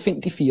 så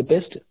find de 4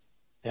 bedste.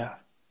 Ja.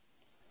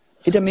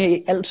 Det der med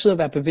altid at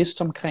være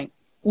bevidst omkring,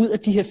 ud af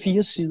de her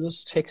 4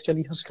 siders tekst, jeg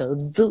lige har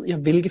skrevet, ved jeg,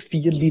 hvilke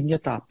 4 linjer,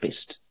 der er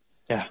bedst.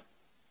 Ja.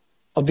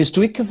 Og hvis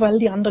du ikke kan få alle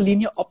de andre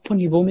linjer op på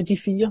niveau med de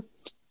 4,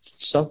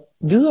 så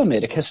videre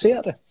med det,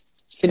 kasser det.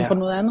 Find på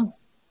noget andet.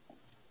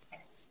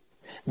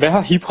 Hvad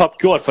har hiphop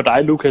gjort for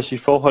dig, Lukas, i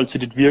forhold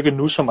til dit virke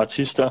nu som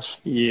artist også?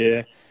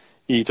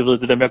 I du ved,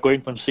 det der med at gå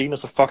ind på en scene og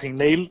så fucking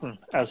nail den.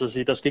 Altså at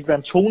sige, der skal ikke være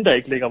en tone, der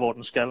ikke ligger, hvor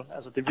den skal.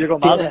 Altså det virker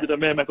meget som det der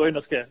med, at man går ind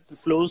og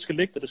flowet skal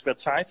ligge, og det skal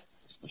være tight.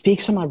 Det er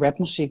ikke så meget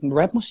rapmusikken.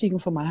 Rapmusikken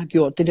for mig har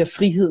gjort det der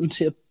friheden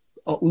til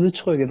at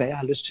udtrykke, hvad jeg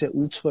har lyst til at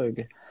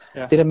udtrykke.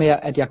 Ja. Det der med,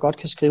 at jeg godt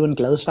kan skrive en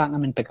glad sang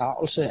om en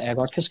begravelse, at jeg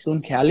godt kan skrive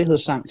en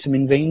kærlighedssang til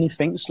min ven i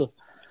fængsel,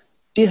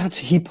 det har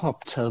til hiphop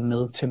taget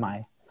med til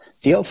mig.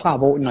 Derfra,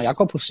 hvor når jeg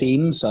går på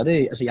scenen, så er det,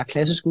 altså jeg er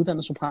klassisk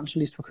uddannet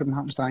sopransolist på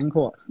Københavns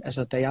Drengekor.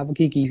 Altså da jeg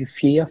gik i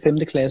 4. og 5.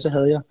 klasse,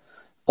 havde jeg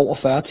over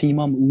 40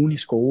 timer om ugen i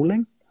skole,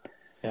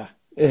 ikke?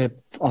 Ja.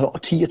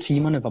 Og 10 af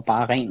timerne var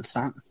bare ren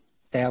sang.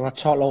 Da jeg var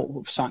 12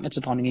 år, sang jeg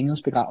til Dronning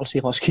Ingrids begravelse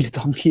i Roskilde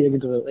Domkirke,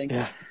 du ved, ikke?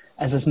 Ja.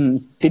 Altså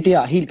sådan, det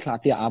der helt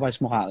klart, det er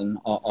arbejdsmoralen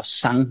og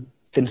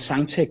den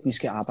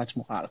sangtekniske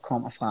arbejdsmoral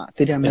kommer fra.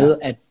 Det der med,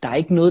 at der er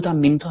ikke noget, der er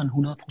mindre end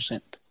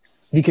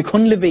 100%. Vi kan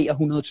kun levere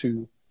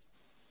 120.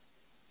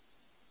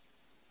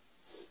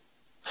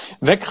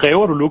 Hvad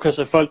kræver du, Lukas,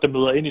 af folk, der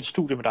møder ind i et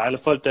studie med dig, eller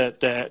folk,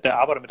 der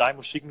arbejder med dig i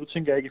musik? Nu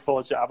tænker jeg ikke i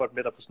forhold til at arbejde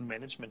med dig på sådan et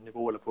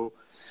managementniveau, eller på,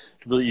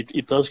 du ved, i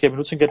et bredskab, men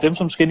nu tænker jeg, dem,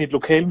 som skal ind i et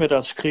lokal med dig,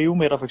 og skrive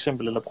med dig for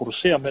eksempel, eller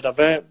producere med dig,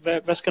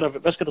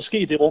 hvad skal der ske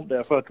i det rum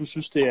der, for at du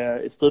synes, det er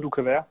et sted, du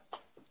kan være?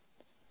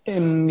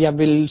 Jeg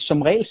vil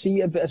som regel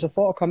sige, at altså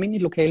for at komme ind i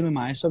et lokale med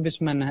mig, så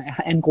hvis man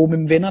er en gruppe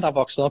med venner, der er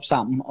vokset op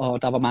sammen,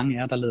 og der var mange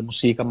af jer, der lavede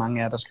musik, og mange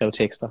af jer, der skrev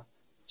tekster,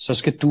 så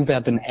skal du være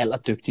den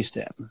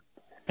allerdygtigste af dem.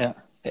 Ja.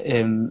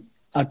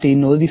 Og det er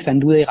noget, vi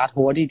fandt ud af ret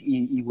hurtigt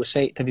i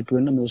USA, da vi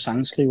begyndte at møde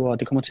sangskrivere, og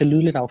det kommer til at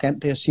lyde lidt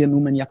arrogant, det jeg siger nu,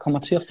 men jeg kommer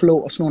til at flå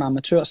og sådan nogle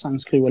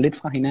amatørsangskrivere lidt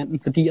fra hinanden,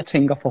 fordi jeg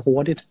tænker for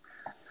hurtigt.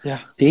 Ja.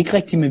 Det er ikke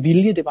rigtigt med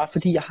vilje, det er bare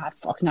fordi, jeg har et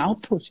fucking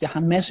output. Jeg har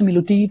en masse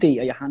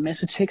melodiidéer, jeg har en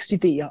masse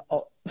tekstidéer,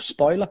 og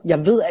spoiler,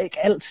 jeg ved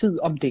ikke altid,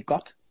 om det er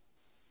godt.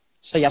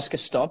 Så jeg skal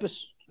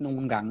stoppes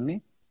nogle gange,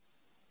 ikke?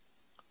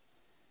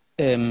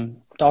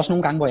 Der er også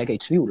nogle gange, hvor jeg er i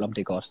tvivl, om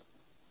det er godt.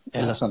 Ja.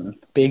 Eller sådan,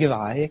 begge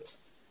veje, ikke?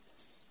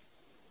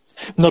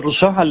 Når du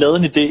så har lavet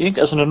en idé, ikke?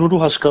 Altså når nu du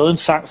har skrevet en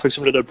sang, for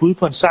eksempel, eller bud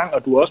på en sang,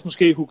 og du også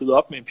måske hooket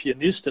op med en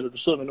pianist, eller du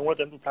sidder med nogle af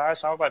dem, du plejer at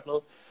samarbejde med,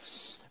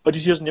 og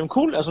de siger sådan, jamen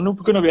cool, altså nu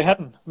begynder vi at have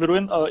den. Vil du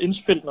ind og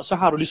indspille den, og så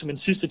har du ligesom en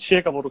sidste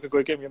tjekker, hvor du kan gå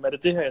igennem, jamen er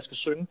det her, jeg skal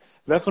synge?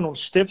 Hvad for nogle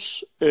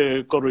steps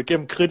går du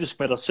igennem kritisk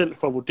med dig selv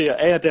for at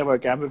vurdere, er jeg der, hvor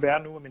jeg gerne vil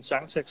være nu med min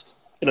sangtekst?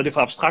 Eller er det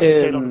for abstrakt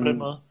at tale om det på den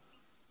måde?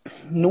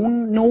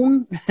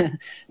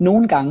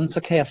 Nogle gange,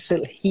 så kan jeg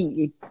selv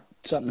helt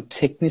sådan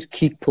teknisk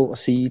kigge på og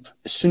sige,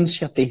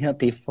 synes jeg det her,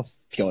 det er for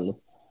fjollet?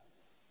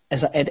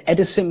 Altså, er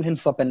det simpelthen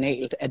for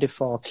banalt? Er det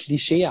for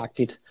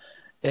klichéagtigt?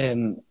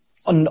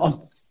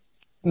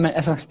 Men,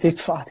 altså, det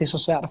er så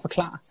svært at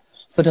forklare.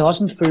 For det er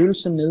også en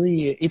følelse nede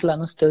i et eller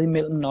andet sted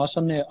imellem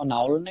nosserne og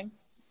navlen, ikke?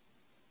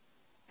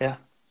 Ja.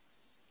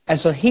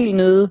 Altså helt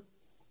nede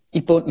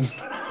i bunden.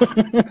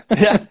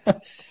 Ja.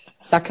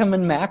 Der kan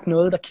man mærke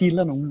noget, der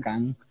kilder nogle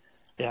gange.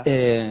 Ja.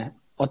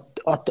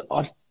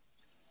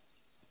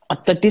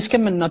 Det skal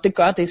man, når det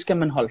gør det, skal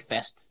man holde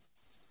fast.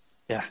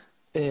 Ja.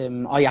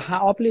 Og jeg har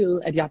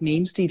oplevet, at jeg er den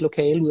eneste i et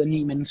lokale ud af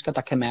 9 mennesker,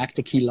 der kan mærke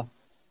det kilder.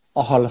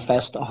 Og holder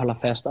fast, og holder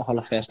fast, og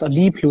holder fast. Og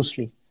lige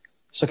pludselig,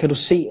 så kan du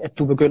se, at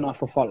du begynder at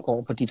få folk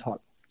over på dit hold.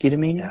 Giver det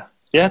mening?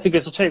 Ja, det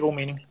giver totalt god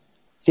mening.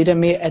 Det der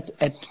med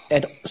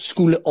at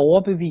skulle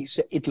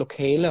overbevise et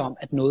lokale om,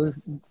 at noget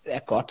er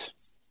godt.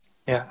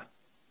 Ja.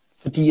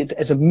 Fordi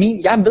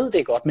jeg ved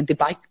det godt, men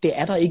det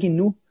er der ikke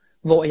endnu,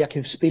 hvor jeg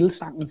kan spille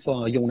sangen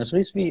for Jonas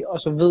Risvig, og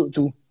så ved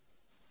du,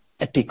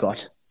 at det er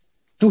godt.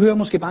 Du hører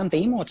måske bare en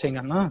demo og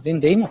tænker, nå, det er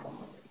en demo.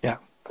 Ja.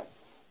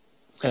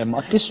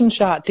 Og det synes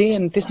jeg, det er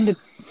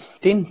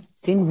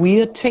en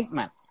weird ting,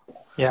 mand.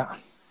 Ja,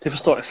 det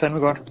forstår jeg fandme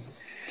godt.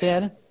 Det er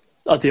det.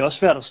 Og det er også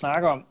svært at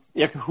snakke om.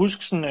 Jeg kan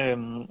huske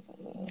sådan...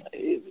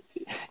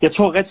 jeg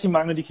tror rigtig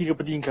mange, når de kigger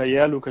på din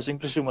karriere, Lukas,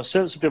 inklusive mig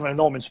selv, så bliver man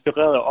enormt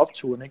inspireret af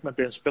opturen. Ikke? Man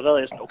bliver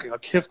inspireret af sådan, okay, hold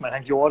kæft, man,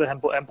 han gjorde det.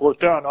 Han brød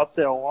døren op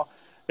derovre.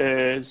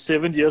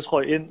 7 Years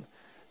røg ind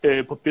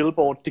på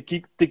Billboard.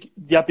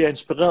 Jeg bliver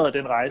inspireret af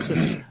den rejse.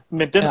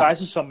 Men den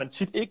rejse, som man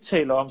tit ikke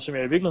taler om, som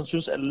jeg i virkeligheden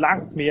synes er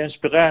langt mere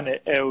inspirerende,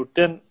 er jo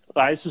den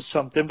rejse,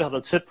 som dem, der har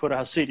været tæt på det,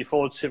 har set i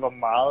forhold til, hvor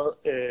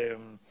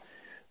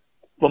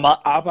meget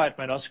arbejde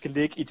man også skal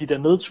lægge i de der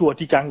nedture,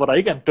 de gange, hvor der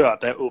ikke er en dør,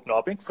 der åbner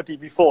op. Ikke? Fordi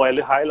vi får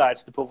alle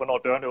highlights på, hvornår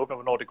dørene åbner,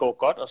 hvornår det går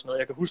godt og sådan noget.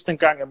 Jeg kan huske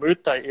dengang, jeg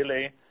mødte dig i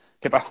LA,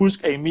 kan bare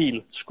huske, at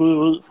Emil skud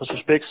ud fra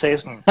Suspekt sagde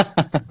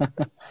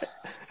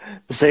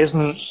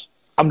sådan,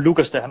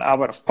 Lukas, der han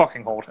arbejder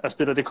fucking hårdt. Altså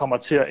det der, det kommer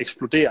til at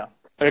eksplodere.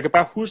 Og jeg kan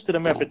bare huske det der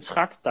med at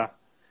betragte dig,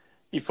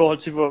 i forhold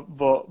til,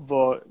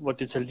 hvor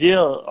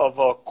detaljeret og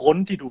hvor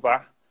grundig du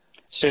var.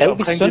 Skrev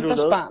vi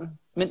Søndagsbarn,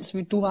 mens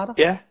du var der?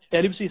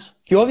 Ja, lige præcis.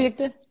 Gjorde vi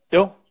ikke det?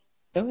 Jo.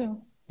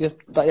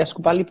 Jeg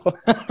skulle bare lige prøve.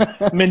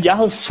 Men jeg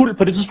havde fulgt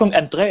på det tidspunkt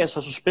Andreas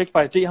fra Suspekt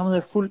by ID, han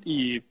havde fulgt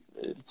i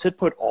tæt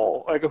på et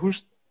år, og jeg kan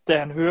huske, da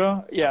han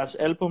hører jeres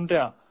album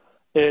der,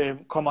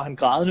 kommer han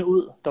grædende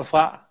ud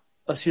derfra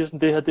og siger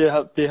sådan,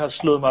 det har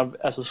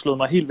slået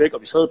mig helt væk,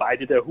 og vi sad bare i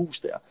det der hus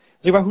der. Så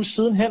jeg kan bare huske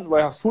sidenhen, hvor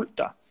jeg har fulgt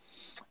dig,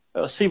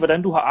 og se,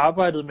 hvordan du har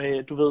arbejdet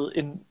med, du ved,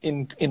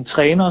 en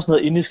træner og sådan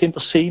noget, inden I skal ind på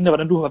scenen, og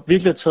hvordan du har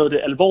virkelig taget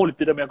det alvorligt,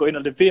 det der med at gå ind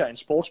og levere en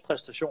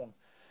sportspræstation.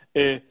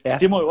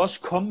 Det må jo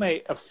også komme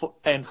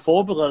af en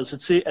forberedelse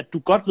til, at du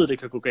godt ved, det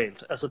kan gå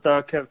galt.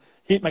 Altså,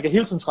 man kan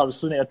hele tiden træde ved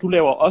siden af, at du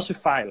laver også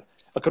fejl.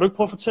 Og kan du ikke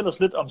prøve at fortælle os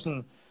lidt om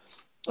sådan,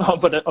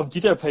 om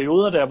de der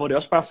perioder der, hvor det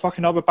også bare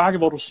fucking op ad bakke,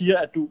 hvor du siger,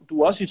 at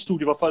du er også i et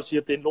studie, hvor folk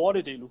siger, at det er en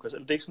lorteidé, Lukas,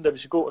 eller det er ikke sådan, der vi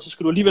skal gå, og så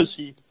skal du alligevel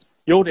sige,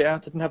 jo, det er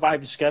til den her vej,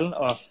 vi skal,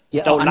 og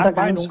ja, og andre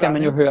gange skal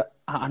man jo høre,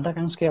 og andre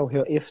gange skal jeg jo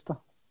høre efter.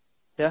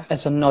 Ja.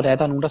 Altså, når der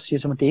er nogen, der siger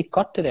til mig, det er ikke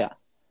godt det der.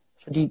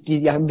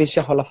 Fordi hvis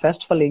jeg holder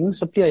fast for længe,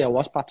 så bliver jeg jo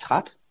også bare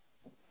træt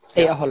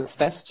af at holde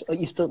fast, og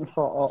i stedet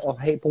for at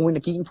bruge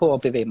energien på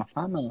at bevæge mig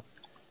fremad.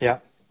 Ja.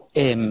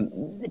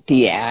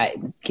 Det er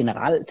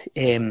generelt,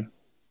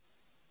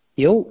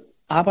 jo,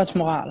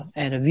 arbejdsmoral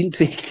er da vildt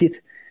vigtigt.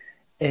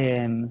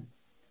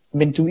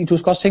 Men du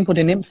skal også tænke på, at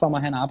det er nemt for mig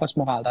at have en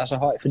arbejdsmoral, der er så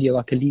høj, fordi jeg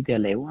godt kan lide det, jeg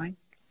laver, ikke?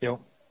 Jo.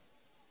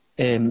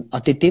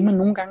 Og det er det, man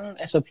nogle gange,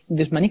 altså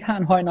hvis man ikke har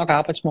en høj nok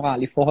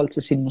arbejdsmoral i forhold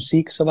til sin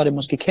musik, så var det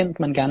måske kendt,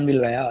 man gerne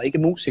ville være, og ikke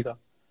musiker.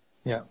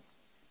 Ja.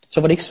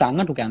 Så var det ikke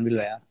sanger, du gerne ville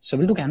være. Så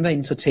ville du gerne være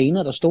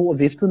entertainer, der stod og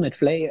viftede med et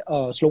flag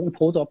og slog en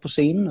prut op på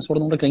scenen, og så var der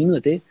nogen, der grinede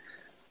af det.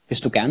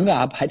 Hvis du gerne vil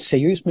arbejde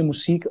seriøst med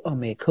musik og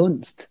med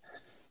kunst,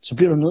 så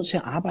bliver du nødt til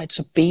at arbejde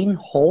så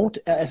benhårdt.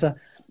 Altså,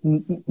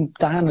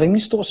 der er en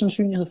rimelig stor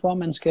sandsynlighed for, at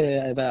man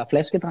skal være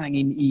flaskedreng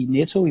i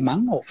Netto i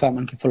mange år, før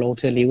man kan få lov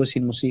til at leve af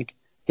sin musik.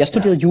 Jeg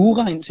studerede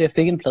jura, indtil jeg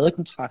fik en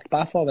pladekontrakt,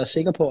 bare for at være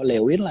sikker på at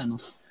lave et eller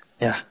andet.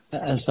 Ja.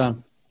 Altså,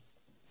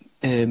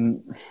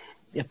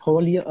 jeg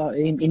prøver lige at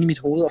ind i mit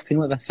hoved og finde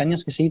ud af, hvad fanden jeg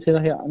skal sige til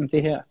dig her om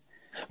det her.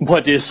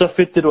 Prøv, det er så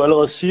fedt, det du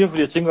allerede siger,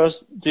 fordi jeg tænker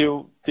også, det er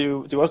jo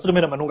også det der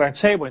med, at man nogle gange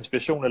taber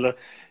inspiration,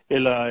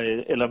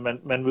 eller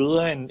man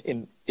møder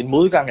en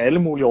modgang af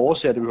alle mulige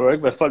årsager. Det behøver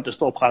ikke være folk, der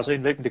står og presser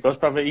en væk, men det kan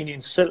også bare være en i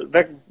en selv.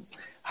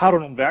 Har du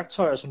nogle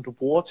værktøjer, som du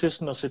bruger til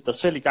sådan at sætte dig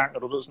selv i gang,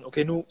 og du ved sådan,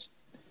 okay nu,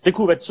 det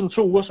kunne være sådan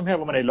 2 uger som her,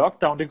 hvor man er i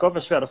lockdown, det kan godt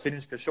være svært at finde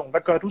inspiration.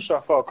 Hvad gør du så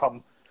for at komme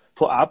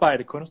på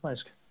arbejde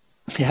kunstnerisk?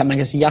 Ja, man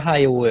kan sige,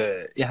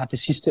 jeg har det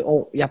sidste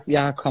år,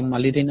 jeg kommet mig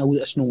lidt ind og ud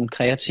af sådan nogle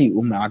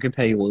kreative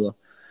mørkeperioder,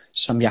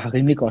 som jeg har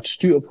rimelig godt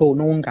styr på.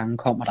 Nogle gange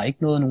kommer der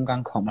ikke noget, nogle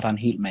gange kommer der en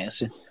hel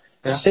masse.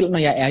 Ja. Selv når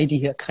jeg er i de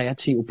her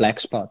kreative black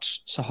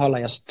spots, så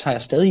tager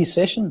jeg stadig i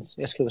sessions.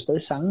 Jeg skriver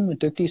stadig sange med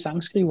dygtige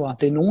sangskrivere.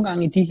 Det er nogle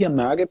gange i de her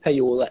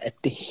mørkeperioder, at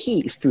det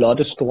helt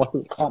flotte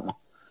storhed kommer.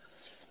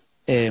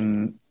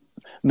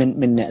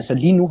 Men altså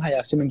lige nu har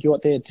jeg simpelthen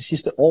gjort det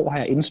sidste år, har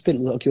jeg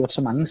indspillet og gjort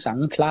så mange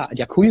sange klar, at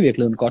jeg kunne i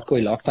virkeligheden godt gå i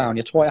lockdown.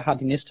 Jeg tror, jeg har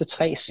de næste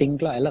 3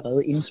 singler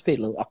allerede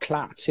indspillet og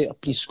klar til at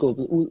blive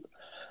skubbet ud.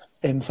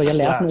 For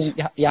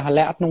jeg har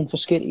lært nogle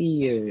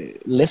forskellige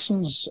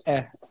lessons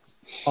af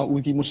at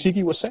udgive musik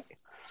i USA.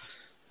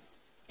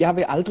 Jeg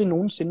vil aldrig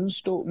nogensinde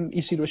stå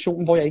i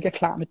situationen, hvor jeg ikke er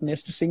klar med den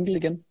næste single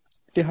igen.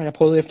 Det har jeg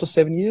prøvet efter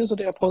 7 Years, og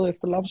det har jeg prøvet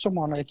efter Love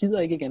Someone, og jeg gider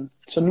ikke igen.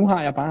 Så nu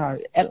har jeg bare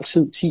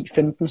altid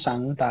 10-15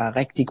 sange, der er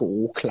rigtig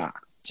gode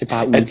klar til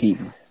bare at udgive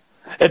dem.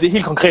 Er det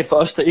helt konkret for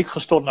os, der ikke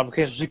forstår den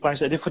amerikanske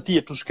musikbranche, er det fordi,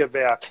 at du skal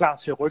være klar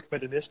til at rykke med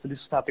det næste, lige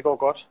så snart det går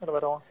godt, eller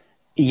hvad der var?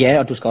 Ja,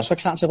 og du skal også være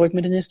klar til at rykke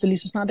med det næste, lige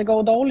så snart det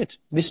går dårligt.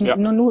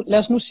 Lad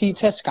os nu sige,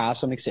 tag Scars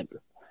som eksempel.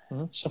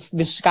 Så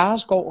hvis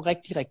Scars går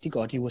rigtig, rigtig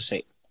godt i USA,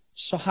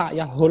 så har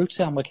jeg hul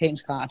til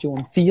amerikansk radio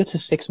om 4 til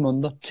 6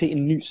 måneder til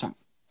en ny sang.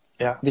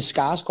 Ja. Hvis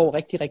Scars går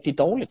rigtig, rigtig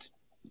dårligt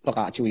på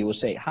radio i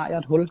USA, har jeg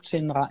et hul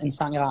til en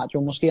sang i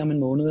radio, måske om en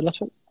måned eller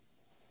 2.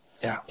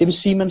 Ja. Det vil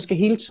sige, at man skal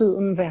hele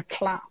tiden være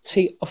klar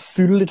til at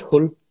fylde et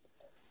hul.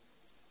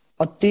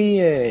 Og det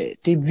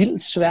er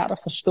vildt svært at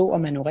forstå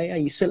og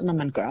manøvrere i, selv når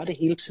man gør det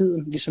hele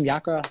tiden, ligesom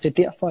jeg gør. Det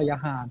er derfor, jeg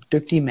har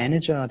dygtige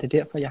manager, og det er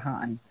derfor, jeg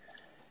har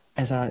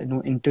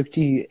en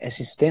dygtig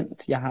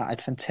assistent. Jeg har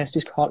et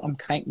fantastisk hold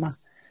omkring mig,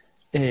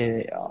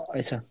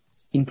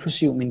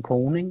 inklusiv min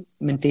kone. Ikke?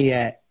 Men det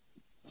er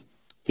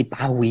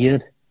bare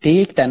weird. Det er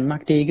ikke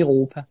Danmark, det er ikke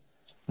Europa.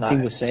 Nej.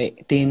 Det er USA.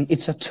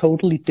 It's a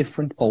totally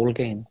different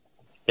ballgame.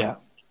 Ja.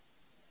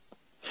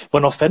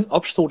 Hvornår fanden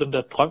opstod den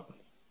der drøm?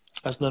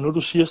 Altså når nu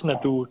du siger sådan,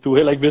 at du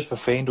heller ikke vidste, hvad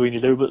fanden du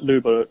egentlig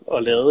løb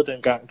og lavede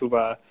dengang du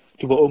var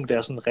ung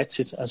der sådan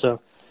rigtigt. Altså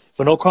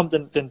hvornår kom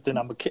den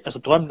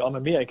drømmen om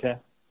Amerika?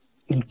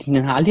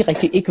 Den har aldrig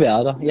rigtig ikke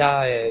været der.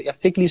 Jeg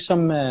fik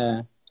ligesom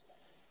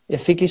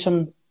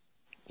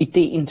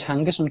en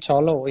tanke som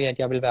 12-årig, at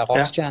jeg ville være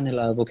rockstjerne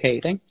eller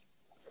advokat, ikke?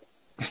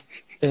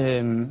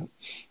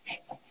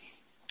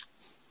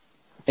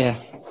 Ja.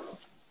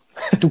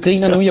 Du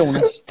griner nu,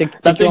 Jonas. Det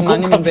gjorde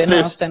mange af mine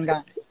venner også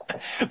dengang.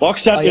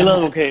 Rockstjerne eller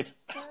advokat?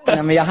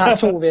 Jamen, jeg har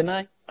 2 venner,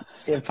 ikke?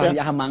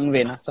 Jeg har mange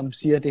venner, som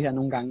siger det her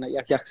nogle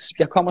gange.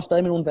 Jeg kommer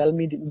stadig med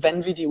nogle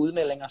vanvittige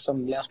udmeldinger, som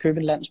lad os købe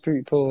en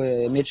landsby på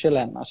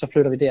Midtjylland, og så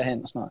flytter vi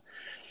derhen og sådan noget.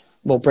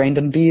 Hvor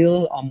Brandon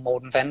Beal og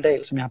Morten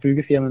Vandal, som jeg har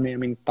byggefirma med, og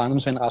min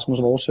barndomsven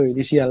Rasmus Vorsø,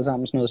 de siger alle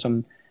sammen sådan noget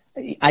som,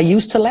 I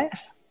used to laugh.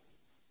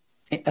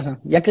 Altså,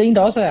 jeg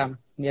griner også af ham,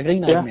 men jeg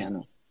griner ikke mere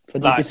nu.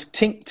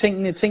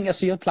 Fordi ting, jeg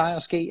siger, plejer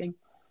at ske, ikke?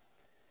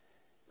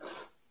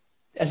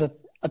 Altså,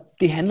 og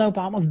det handler jo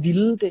bare om at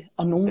ville det,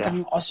 og nogle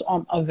gange også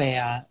om at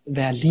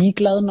være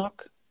ligeglad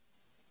nok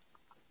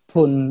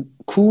på en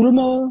cool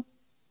måde.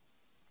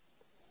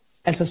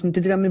 Altså sådan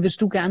det der med, hvis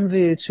du gerne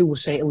vil til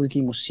USA og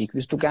udgive musik,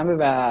 hvis du gerne vil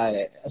være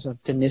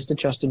den næste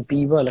Justin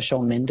Bieber eller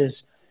Shawn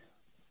Mendes,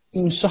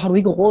 så har du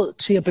ikke råd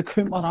til at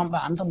bekymre dig om, hvad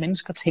andre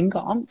mennesker tænker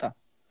om dig.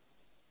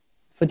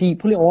 Fordi,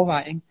 prøv lige at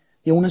overveje, ikke?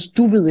 Jonas,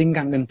 du ved ikke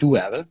engang, hvem du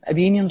er, vel? Er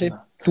vi enige om det?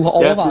 Du har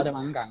overvejet det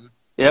mange gange.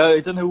 Ja,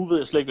 i den her uge ved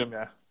jeg slet ikke, hvem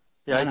jeg er.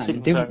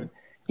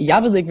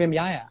 Jeg ved ikke, hvem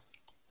jeg er.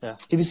 Ja.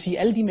 Det vil sige,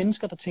 alle de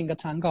mennesker, der tænker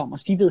tanker om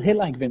os, de ved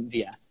heller ikke, hvem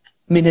vi er.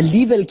 Men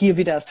alligevel giver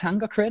vi deres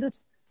tanker credit.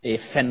 Det er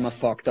fandme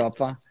fucked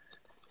up, hva'?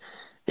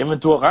 Jamen,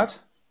 du har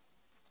ret.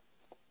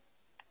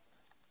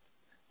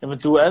 Jamen,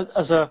 der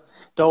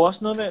er jo også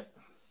noget med...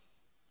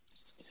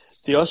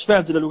 Det er også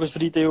svært, det der, Lukas,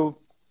 fordi det er jo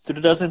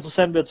det der er så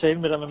interessant ved at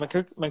tale med dig, men man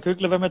kan jo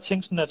ikke lade være med at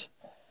tænke sådan, at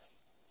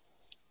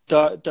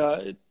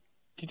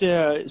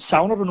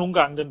savner du nogle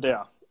gange den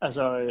der,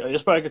 altså, og jeg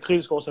spørger ikke af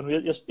kritisk årsag nu,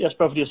 jeg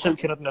spørger, fordi jeg selv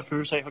kender den der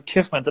følelse af, hold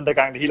kæft man, den der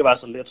gang det hele var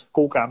så let,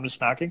 god gamle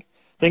snak, ikke?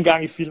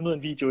 Dengang I filmede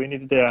en video ind i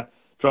det der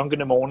Drunk in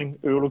the Morning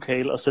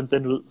øvelokale, og sendte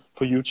den ud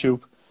på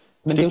YouTube.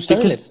 Men det er jo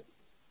stadig let.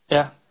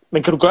 Ja,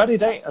 men kan du gøre det i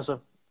dag, altså?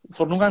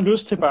 Får du nogle gange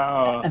lyst til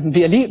bare at...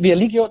 Vi har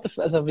lige gjort det,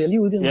 altså vi har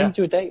lige udgivet en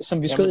video i dag,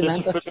 som vi skød i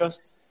mandags.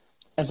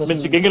 Altså men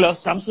til gengæld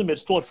også samtidig med et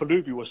stort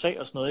forløb i USA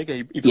og sådan noget, ikke?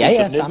 I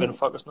med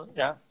folk og sådan noget.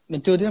 Ja. Men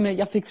det var det der med,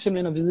 jeg fik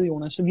simpelthen at vide,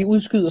 Jonas, så vi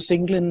udskyder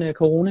singlen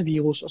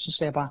coronavirus, og så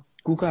sagde jeg bare,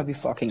 gud gør vi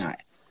fucking ej.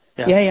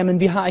 Ja, men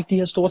vi har ikke de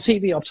her store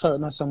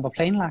tv-optrædener, som var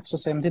planlagt, så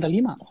sagde jeg, men det er da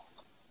lige meget.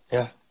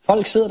 Ja.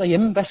 Folk sidder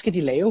derhjemme, hvad skal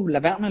de lave?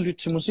 Lad være med at lytte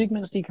til musik,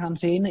 mens de er i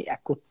karantæne. Ja,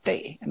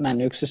 goddag,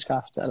 man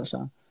økseskaft,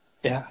 altså.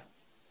 Ja.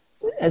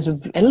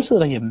 Altså, alle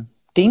sidder derhjemme.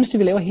 Det eneste,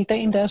 vi laver hele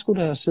dagen, der er sgu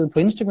da sidde på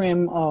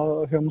Instagram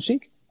og høre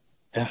musik.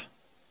 Ja.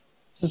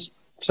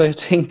 Så jeg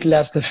tænkte, lad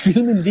os da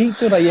filme en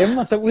video derhjemme,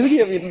 og så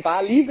udgiver vi den bare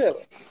alligevel.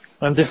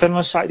 Jamen, det er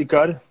fandme sejt, I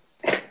gør det.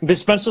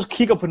 Hvis man så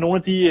kigger på nogle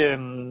af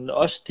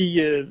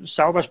de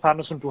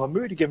samarbejdspartnere, som du har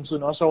mødt igennem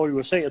tiden, også over i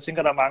USA, jeg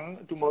tænker, der er mange,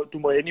 du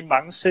må ind i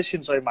mange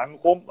sessions og i mange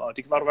rum, og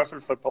det var du i hvert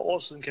fald for et par år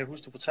siden, kan jeg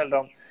huske, du fortalte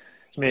om,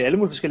 med alle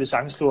mulige forskellige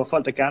sangskrivere,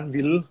 folk, der gerne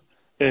ville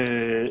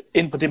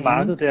ind på det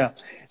marked der.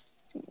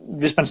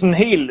 Hvis man sådan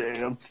helt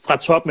fra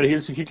top med det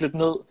hele skal kigge lidt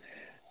ned,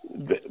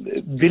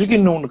 hvilke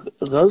nogle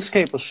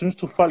redskaber synes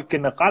du folk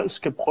generelt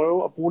skal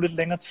prøve at bruge lidt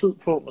længere tid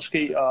på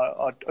måske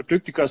og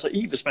dygtiggøre sig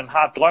i, hvis man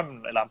har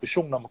drømmen eller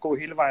ambitionen om at gå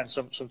hele vejen,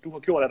 som du har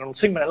gjort? Er der nogle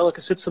ting, man allerede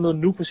kan sætte sig ned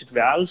nu på sit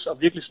værelse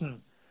og virkelig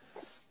sådan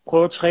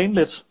prøve at træne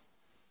lidt?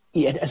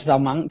 Ja, altså der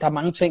er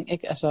mange ting,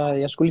 ikke? Altså,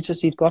 jeg skulle lige til at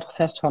sige et godt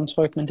fast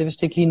håndtryk, men det er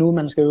vist ikke lige nu,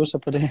 man skal øve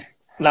sig på det.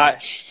 Nej.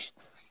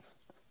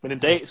 Men en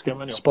dag skal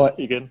man jo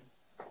igen.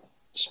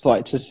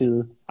 Spøj til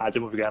side. Nej,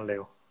 det må vi gerne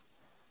lave.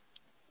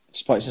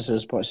 Spøj til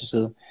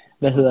side.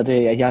 Hvad hedder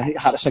det? Jeg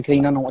har da så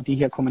griner over de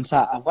her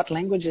kommentarer. What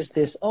language is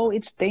this? Oh,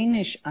 it's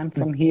Danish. I'm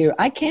from here.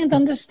 I can't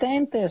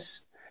understand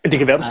this. Men det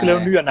kan være, du skal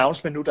lave en ny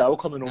announcement nu. Der er jo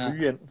kommet nogle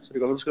nye ind, så det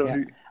kan være, du skal lave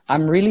en ny.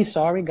 I'm really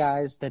sorry,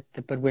 guys,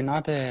 but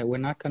we're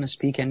not going to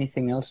speak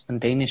anything else than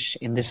Danish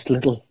in this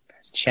little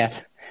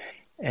chat.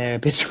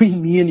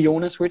 Between me and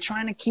Jonas, we're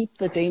trying to keep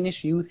the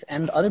Danish youth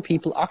and other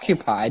people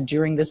occupied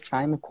during this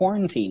time of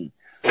quarantine.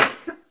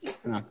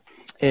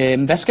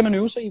 Hvad skal man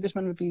øve sig i, hvis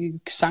man vil blive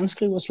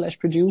sangskriver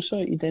 / producer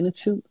i denne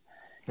tid?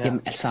 Ja.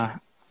 Jamen altså,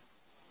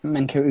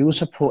 man kan øve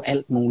sig på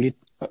alt muligt.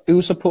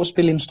 Øve sig på at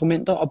spille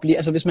instrumenter og blive,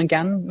 altså hvis man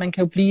kan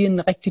jo blive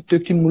en rigtig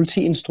dygtig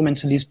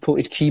multi-instrumentalist på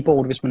et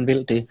keyboard, hvis man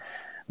vil det.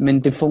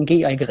 Men det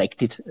fungerer ikke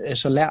rigtigt.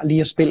 Så lær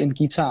lige at spille en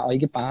guitar og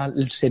ikke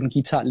bare sætte en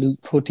guitar-lyd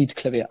på dit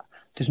klaver.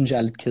 Det synes jeg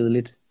er lidt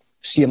kedeligt,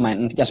 siger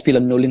manden. Jeg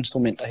spiller 0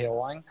 instrumenter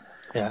herovre, ikke?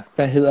 Ja.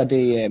 Hvad hedder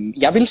det?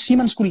 Jeg vil sige, at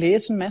man skulle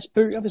læse en masse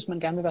bøger, hvis man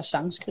gerne vil være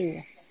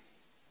sangskriver.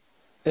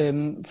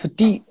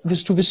 Fordi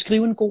hvis du vil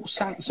skrive en god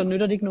sang, så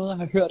nytter det ikke noget at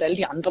have hørt alle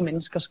de andre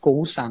menneskers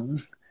gode sange.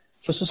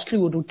 For så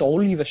skriver du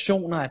dårlige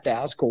versioner af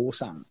deres gode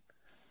sange.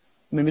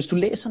 Men hvis du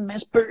læser en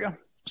masse bøger,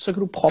 så kan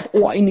du proppe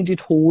ord ind i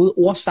dit hoved,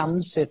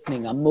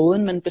 ordsammensætninger,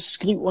 måden man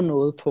beskriver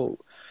noget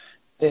på.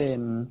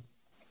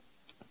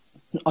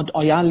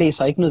 Og jeg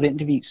læser ikke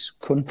nødvendigvis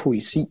kun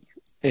poesi.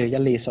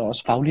 Jeg læser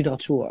også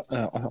faglitteratur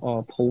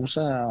og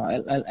prosa og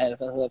alt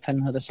hvad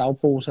hedder det,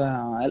 sagprosa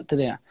og alt det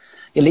der.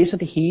 Jeg læser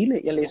det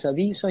hele. Jeg læser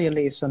aviser, jeg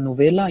læser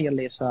noveller, jeg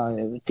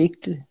læser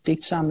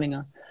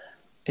digtsamlinger.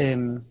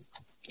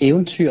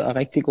 Eventyr er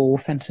rigtig gode.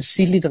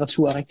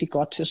 Fantasilitteratur er rigtig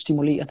godt til at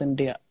stimulere den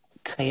der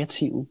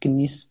kreative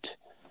gnist.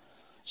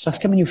 Så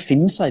skal man jo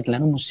finde sig et eller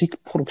andet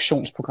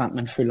musikproduktionsprogram,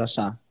 man føler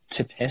sig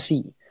tilpas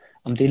i.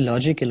 Om det er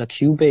Logic eller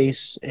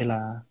Cubase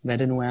eller hvad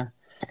det nu er.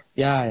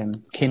 Jeg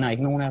kender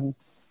ikke nogen af dem.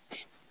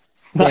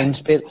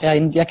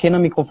 Jeg kender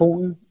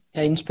mikrofonen.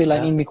 Jeg indspiller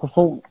ind i en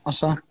mikrofon, og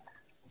så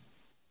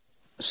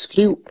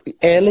skriv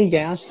alle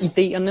jeres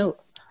idéer ned.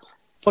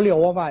 Prøv lige at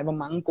overveje, hvor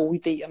mange gode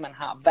idéer man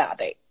har hver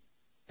dag.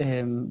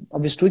 Og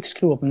hvis du ikke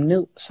skriver dem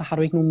ned, så har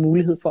du ikke nogen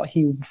mulighed for at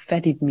hive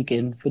fat i dem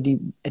igen.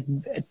 Fordi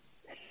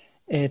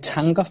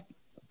tanker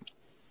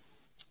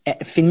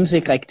findes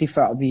ikke rigtigt,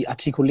 før vi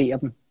artikulerer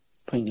dem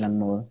på en eller anden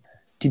måde.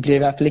 De bliver i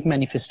hvert fald ikke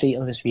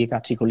manifesteret, hvis vi ikke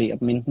artikulerer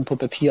dem, enten på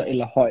papir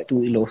eller højt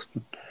ud i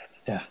luften.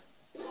 Ja.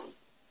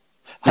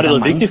 Har det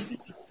været vigtigt?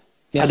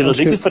 Har det været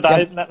vigtigt for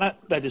dig? Ja.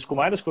 Nej, det er sgu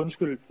mig, der skal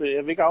undskylde.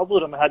 Jeg vil ikke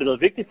afbryde dig, men har det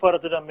været vigtigt for dig,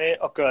 det der med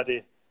at gøre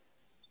det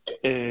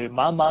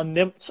meget, meget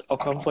nemt at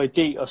komme fra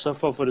idé, og så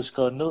for at få det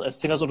skrevet ned? Altså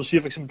tænker så, du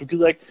siger for eksempel, du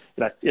gider ikke,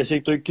 eller jeg siger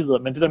ikke, du ikke gider,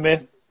 men det der med,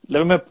 lad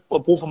være med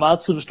at bruge for meget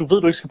tid, hvis du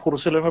ved, du ikke skal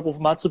producere, lad være med at bruge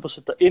for meget tid på at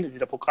sætte dig ind i de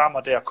der programmer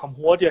der, kom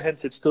hurtigere hen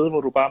til et sted,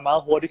 hvor du bare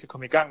meget hurtigt kan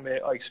komme i gang med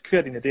at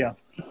eksekvere dine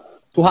idéer.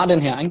 Du har den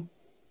her, ikke?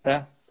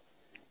 Ja.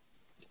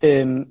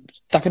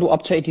 Der kan du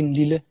optage din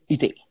lille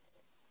idé.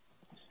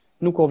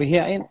 Nu går vi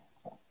herind.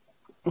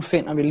 Nu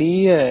finder vi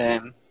lige...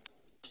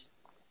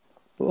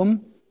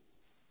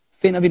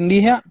 Finder vi den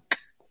lige her.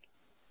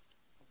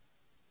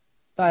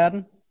 Der er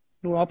den.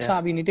 Nu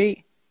optager vi en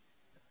idé.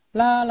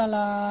 La la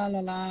la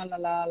la la la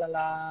la la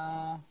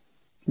la.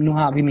 Nu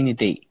har vi min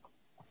idé.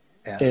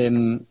 Ja.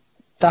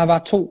 Der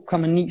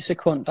var 2,9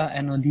 sekunder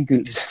af noget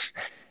ligegyldigt.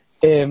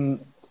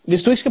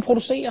 Hvis du ikke skal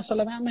producere, så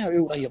lad være med at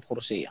øve dig i at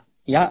producere.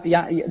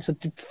 Altså,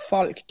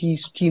 folk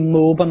de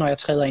måber, når jeg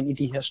træder ind i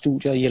de her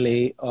studier i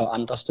LA og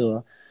andre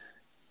steder.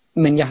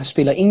 Men jeg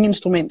spiller ingen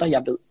instrumenter,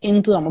 jeg ved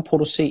intet om at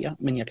producere,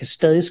 men jeg kan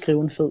stadig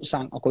skrive en fed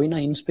sang og gå ind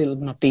og indspille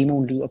den, og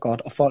demoen lyder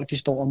godt, og folk de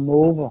står og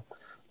måber.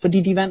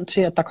 Fordi de er vant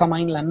til, at der kommer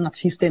en eller anden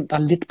artist ind, der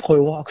lidt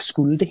prøver at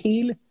skulle det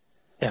hele.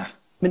 Ja.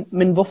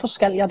 Men hvorfor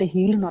skal jeg det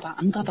hele, når der er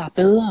andre, der er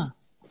bedre?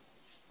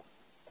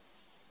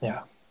 Ja.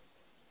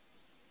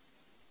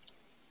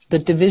 The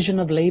division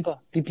of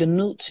labor. Vi bliver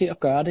nødt til at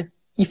gøre det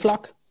i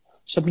flok.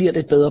 Så bliver det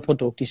et bedre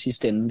produkt i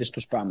sidste ende, hvis du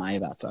spørger mig i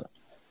hvert fald.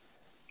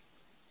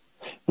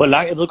 Hvor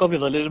langt, jeg ved godt, vi har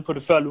været lidt inde på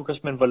det før,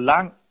 Lukas, men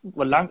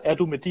hvor langt er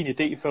du med din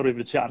idé, før du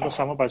inviterer andre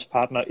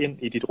samarbejdspartnere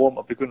ind i dit rum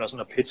og begynder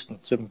sådan at pitche den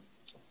til dem?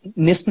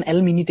 Næsten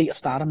alle mine idéer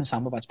starter med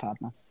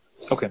samarbejdspartnere.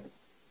 Okay.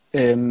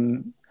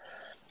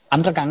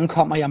 Andre gange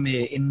kommer jeg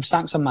med en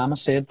sang som Mama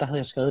Said, der havde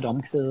jeg skrevet et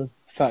omkvæde,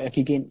 før jeg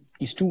gik ind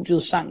i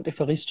studiet, sang det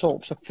for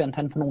Ristorp, så fandt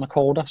han på nogle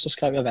akkorder, så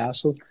skrev jeg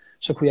verset,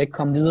 så kunne jeg ikke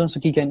komme videre, så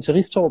gik jeg ind til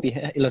Ristorp,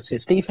 eller til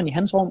Stefan i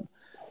hans rum,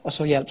 og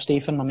så hjalp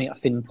Stefan mig med at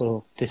finde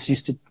på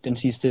den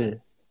sidste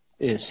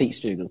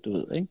C-stykket, du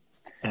ved, ikke?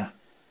 Ja.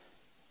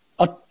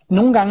 Og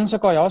nogle gange så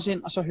går jeg også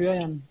ind, og så hører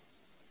jeg,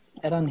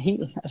 er der en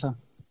hel, altså,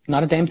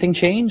 Not a Damn Thing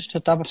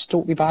Changed, der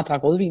stod vi bare og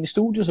drak rødvin i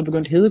studiet, så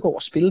begyndte Hedegaard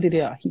at spille det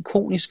der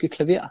ikoniske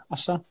klaver, og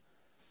så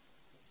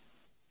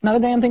Not a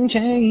Damn Thing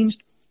Changed,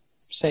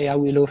 sagde jeg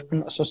ud i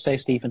luften, og så sagde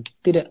Stefan,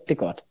 det der, det er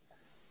godt.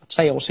 Og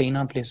 3 år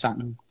senere blev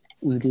sangen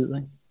udgivet,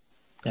 ikke?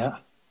 Ja.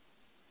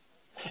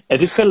 Er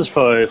det fælles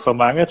for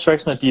mange af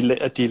tracksene,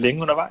 at de er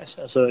længe undervejs?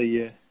 Altså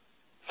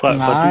fra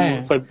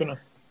du begynder?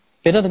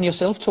 Better Than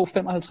Yourself tog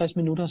 55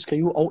 minutter at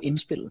skrive og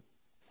indspille.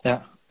 Ja.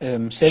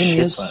 7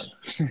 Years,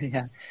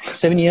 ja.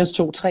 7 Years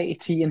tog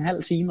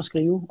 10,5 timer at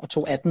skrive, og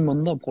tog 18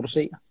 måneder at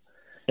producere.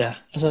 Ja.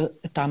 Altså,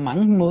 der er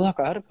mange måder at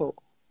gøre det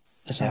på.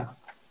 Altså,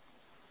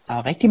 der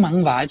er rigtig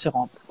mange veje til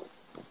Rom.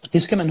 Og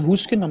det skal man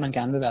huske, når man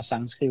gerne vil være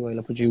sangskriver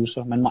eller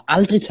producer. Man må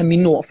aldrig tage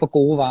mine ord for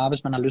gode varer,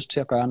 hvis man har lyst til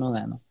at gøre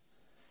noget andet.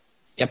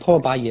 Jeg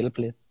prøver bare at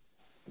hjælpe lidt.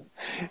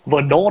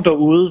 Hvornår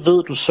derude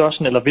ved du så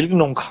sådan, eller hvilke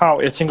nogle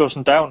krav? Jeg tænker jo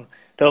sådan, der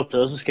er jo et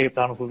pladselskab,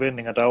 der har nogle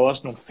forventninger. Der er jo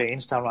også nogle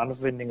fans, der har nogle andre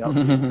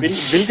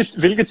forventninger.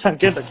 Hvilke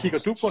tangenter kigger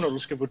du på, når du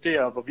skal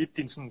vurdere, hvorvidt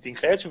din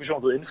kreative vision er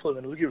blevet indfriet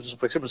med en udgivelse, som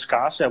for eksempel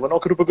Skarsager? Hvornår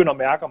kan du begynde at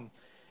mærke om?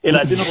 Eller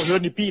er det, når du hører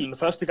den i bilen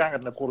første gang, at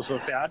den er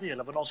produceret færdig?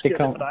 Eller hvornår sker det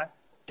for dig?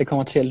 Det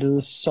kommer til at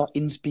lyde så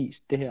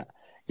indspist, det her.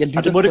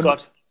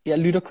 Jeg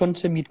lytter kun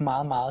til mit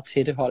meget, meget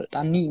tætte hold. Der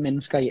er 9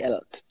 mennesker i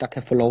alt, der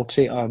kan få lov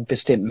til at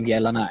bestemme ja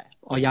eller nej.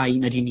 Og jeg er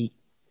en af de 9.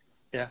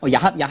 Ja. Og jeg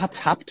har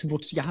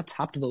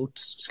tabt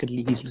votes, skal det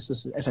lige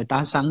hilses. Altså, der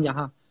er sange, jeg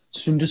har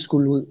syntes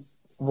skulle ud,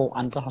 hvor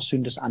andre har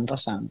syntes andre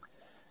sange.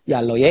 Jeg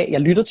er loyal.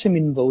 Jeg lytter til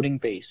min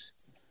voting base.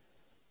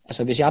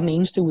 Altså, hvis jeg er den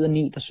eneste ud af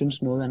 9, der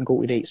synes noget er en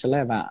god idé, så lader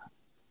jeg være.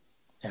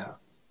 Ja.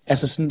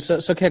 Altså, sådan,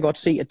 så kan jeg godt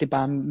se, at det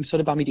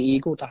er bare mit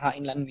ego, der har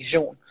en eller anden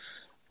vision.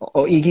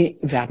 Og ikke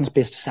verdens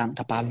bedste sang,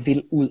 der bare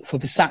vil ud. For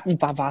hvis sangen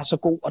bare var så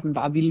god, og den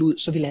bare ville ud,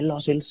 så ville alle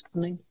også elske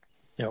den, ikke?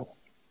 Jo.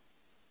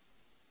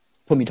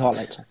 På mit hold,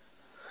 altså.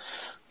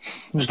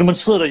 Hvis nu man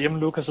sidder derhjemme,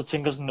 Lukas, og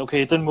tænker sådan,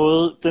 okay,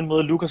 den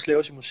måde Lukas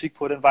laver sin musik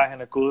på, den vej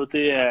han er gået,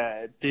 det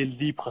er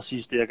lige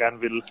præcis det, jeg gerne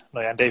vil,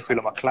 når jeg en dag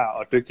føler mig klar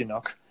og dygtig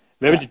nok.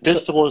 Hvad vil dit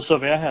bedste råd så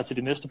være her til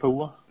de næste par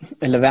uger?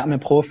 Eller være med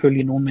at prøve at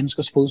følge nogle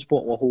menneskers fodspor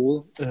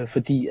overhovedet,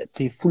 fordi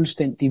det er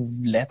fuldstændig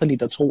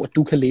latterligt at tro, at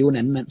du kan leve en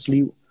anden mands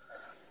liv.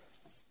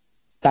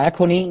 Der er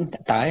kun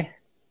én dig.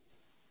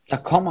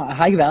 Der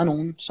har ikke været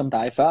nogen som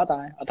dig før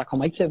dig, og der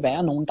kommer ikke til at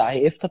være nogen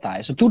dig efter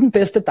dig. Så du er den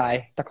bedste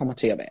dig, der kommer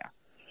til at være.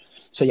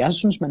 Så jeg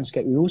synes, man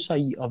skal øve sig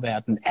i at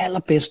være den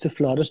allerbedste,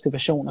 flotteste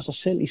version af sig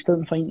selv, i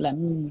stedet for en eller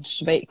anden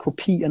svag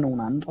kopi af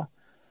nogle andre.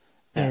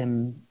 Ja.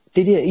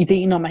 Det der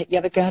ideen om, at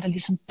jeg vil gøre det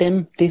ligesom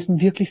dem, det er sådan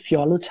en virkelig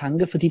fjollet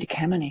tanke, fordi det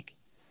kan man ikke.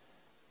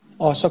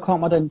 Og så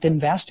kommer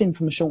den værste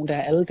information, der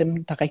er alle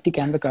dem, der rigtig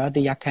gerne vil gøre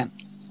det, jeg kan,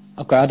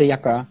 og gøre det,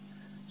 jeg gør.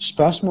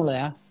 Spørgsmålet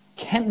er,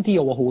 kan de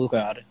overhovedet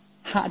gøre det?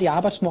 Har de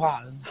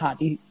arbejdsmoralen? Har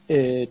de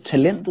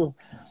talentet?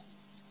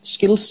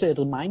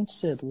 Skillsettet,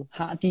 mindsettet?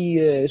 Har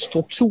de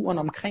strukturen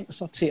omkring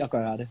sig til at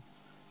gøre det?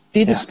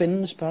 Det er det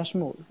spændende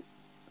spørgsmål,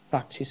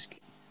 faktisk.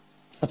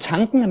 For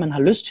tanken, at man har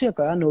lyst til at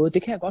gøre noget,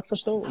 det kan jeg godt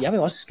forstå. Jeg vil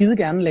også skide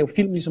gerne lave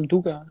film, ligesom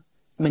du gør.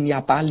 Men jeg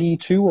er bare lige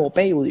 20 år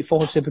bagud i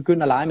forhold til at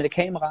begynde at lege med det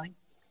kamera. Ikke?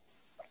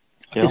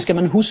 Ja. Det skal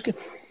man huske.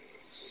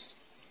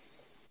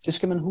 Det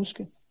skal man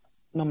huske,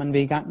 når man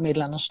vil i gang med et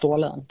eller andet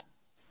storladent,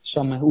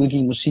 som at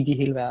udgive musik i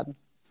hele verden.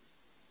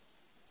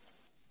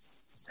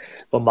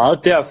 Hvor meget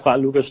derfra,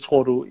 Lukas,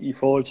 tror du, i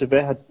forhold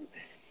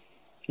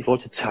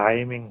til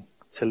timing,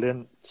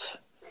 talent,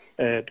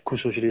 at kunne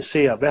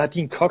socialisere, hvad har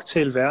din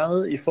cocktail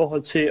været i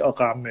forhold til at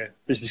ramme,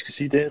 hvis vi skal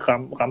sige det,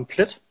 ramme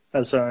plet?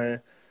 Altså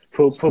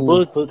på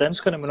både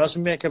danskerne, men også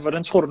Amerika.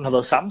 Hvordan tror du, den har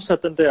været sammensat,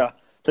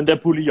 den der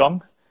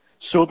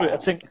bouillon-suppe af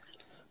ting?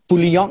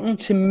 Bouillonen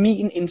til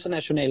min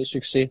internationale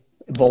succes,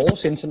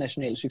 vores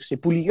internationale succes.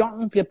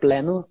 Bouillonen bliver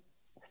blandet.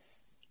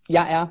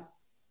 Jeg er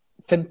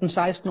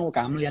 15-16 år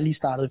gammel, jeg har lige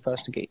startet i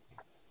første G.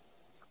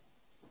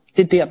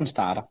 Det er der, den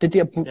starter. Det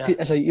er der,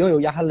 altså,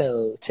 jeg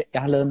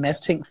har lavet en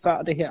masse ting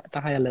før det her. Der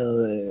har jeg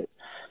lavet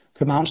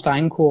Københavns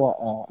Drengekor,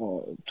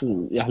 og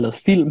jeg har lavet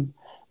film.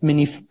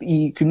 Men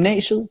i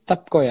gymnasiet, der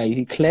går jeg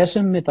i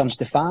klasse med Don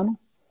Stefano.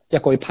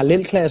 Jeg går i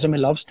parallelklasse med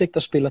Lovestick, der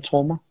spiller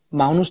trommer.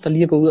 Magnus, der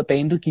lige er gået ud af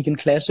bandet, gik en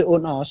klasse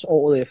under os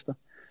året efter.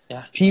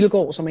 Ja.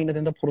 Pilegaard, som en af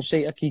dem, der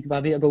producerer,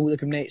 var ved at gå ud af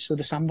gymnasiet.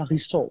 Det samme var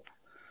Ristorp.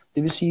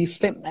 Det vil sige,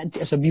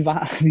 vi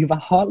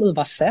var holdet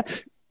var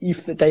sat,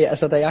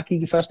 da jeg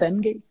gik i første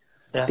 2G.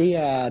 Ja. Det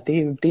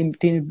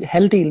er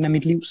halvdelen af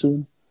mit liv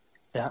siden.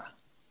 Ja.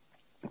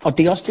 Og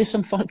det er også det,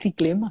 som folk de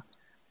glemmer.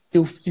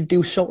 Det er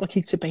jo sjovt at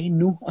kigge tilbage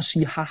nu og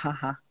sige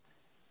ha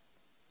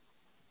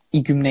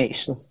i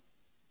gymnasiet.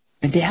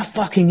 Men det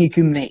er fucking i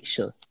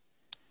gymnasiet.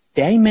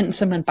 Det er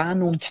imens, at man bare er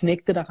nogle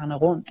knægte, der render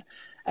rundt.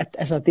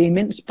 Altså, det er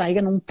imens, der ikke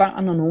er nogen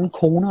børn og nogen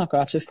koner at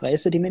gøre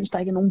tilfredse. Det er imens, der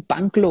ikke er nogen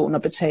banklån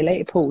at betale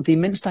af på. Det er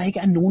imens, der ikke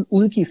er nogen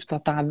udgifter,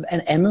 der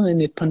er andet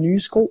end et par nye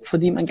sko,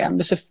 fordi man gerne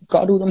vil se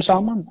godt ud om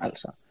sommeren.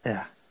 Altså. Ja.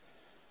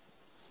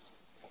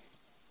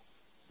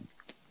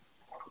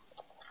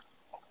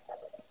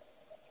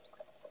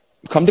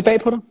 Kom det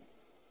bag på dig?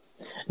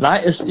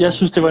 Nej, jeg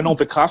synes, det var enormt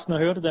bekræftende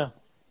at høre det der.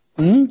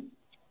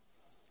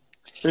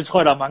 Det tror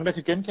jeg, der er mange, der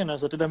kan genkende.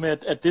 Altså det der med,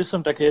 at det,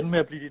 som der kan ende med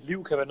at blive dit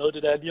liv, kan være noget af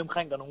det, der er lige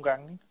omkring dig nogle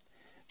gange. Ikke?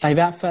 Der i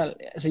hvert fald,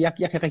 altså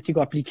jeg kan rigtig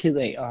godt blive ked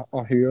af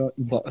at høre,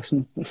 hvor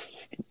sådan,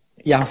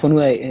 jeg fandt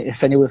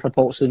ud af for et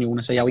par år siden,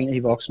 Jonas, så jeg er jo en af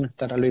de voksne,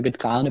 der løb et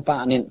grædende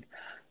barn ind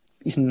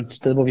i sådan et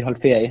sted, hvor vi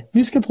holdt ferie.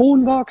 Vi skal bruge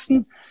en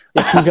voksen.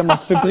 Jeg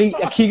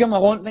kigger mig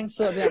rundt, ikke?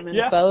 Sidder der med en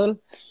fadøl.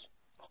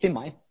 Det er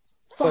mig.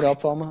 Får det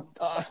op for mig.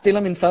 Og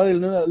stiller min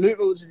fadøl ned og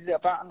løber ud til de der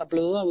børn, der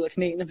bløder ud af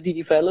knæene, fordi de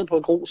er faldet på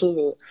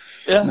gruset.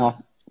 Ja. Nå.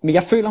 Men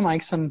jeg føler mig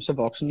ikke som så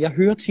voksen. Jeg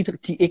hører tit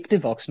de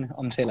ægte voksne,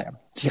 omtaler jeg.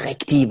 De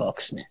rigtige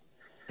voksne.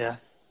 Ja.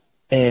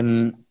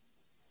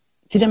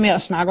 Det der med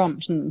at snakke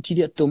om sådan, de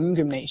der dumme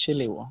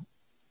gymnasieelever.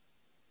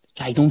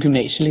 Der er ikke nogen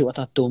gymnasieelever,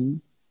 der er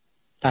dumme.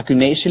 Der er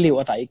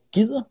gymnasieelever, der ikke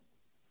gider.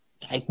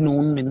 Der er ikke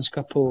nogen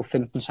mennesker på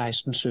 15,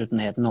 16, 17,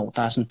 18 år,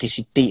 der er sådan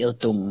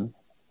decideret dumme.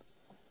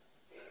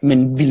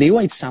 Men vi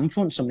lever i et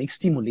samfund, som ikke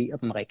stimulerer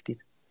dem rigtigt.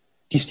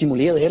 De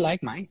stimulerede heller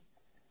ikke mig.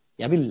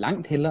 Jeg ville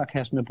langt hellere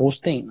kaste med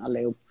brosten og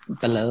lave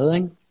ballade,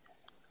 ikke?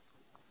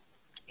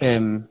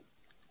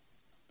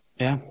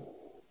 Ja.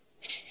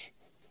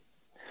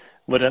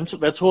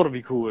 Hvad tror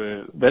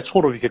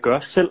du, vi kan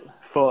gøre selv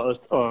for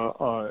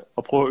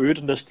at prøve at øge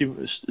den der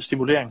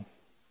stimulering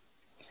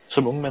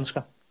som unge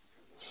mennesker?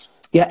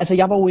 Ja, altså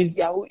jeg var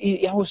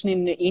jo sådan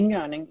en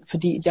enhjørning,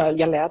 fordi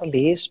jeg lærte at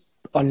læse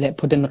og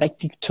på den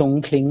rigtig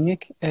tunge klinge,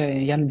 ikke?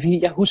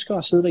 Jeg husker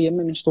at sidde derhjemme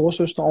med min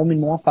storesøster og min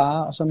mor og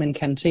far, og så med en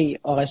kande te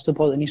og ristede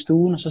brød ind i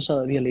stuen, og så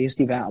sad vi og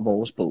læste i hver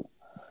vores bog.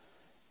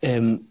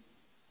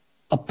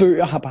 Og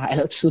bøger har bare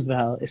altid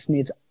været sådan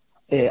et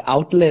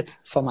outlet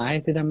for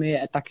mig, det der med,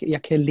 at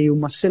jeg kan leve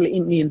mig selv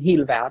ind i en hel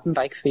verden,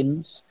 der ikke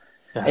findes.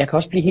 Ja. Jeg kan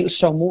også blive helt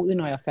sørgmodig,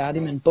 når jeg er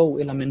færdig med en bog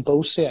eller med en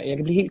bogserie. Jeg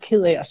kan blive helt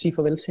ked af at sige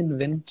farvel til en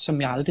ven,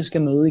 som jeg aldrig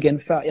skal møde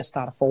igen, før jeg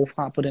starter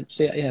forfra på den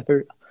serie af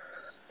bøger.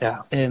 Ja.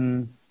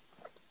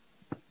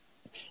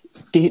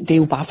 Det er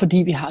jo bare fordi,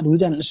 vi har et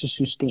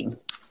uddannelsessystem,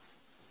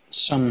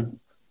 som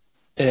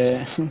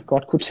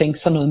godt kunne tænke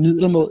sig noget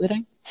middelmådigt,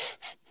 ikke?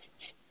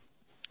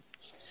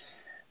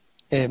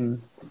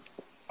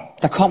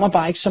 Der kommer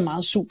bare ikke så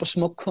meget super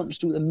smuk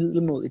kunst ud af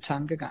middelmådig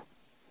tankegang.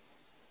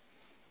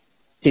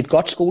 Det er et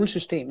godt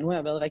skolesystem. Nu har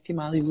jeg været rigtig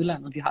meget i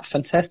udlandet. Vi har et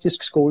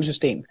fantastisk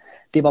skolesystem.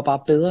 Det var bare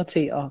bedre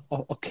til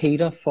at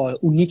cater for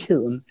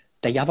unikheden,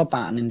 da jeg var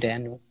barn, end det er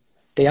nu.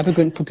 Da jeg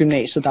begyndte på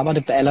gymnasiet, der var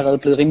det allerede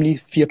blevet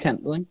rimelig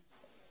firkantet, ikke?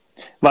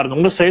 Var der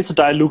nogen, der sagde til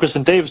dig, Lucas,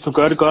 en dag, hvis du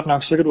gør det godt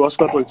nok, så kan du også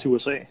godt rykke til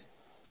USA?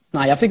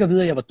 Nej, jeg fik at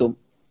vide, at jeg var dum.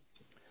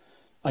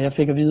 Og jeg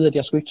fik at vide, at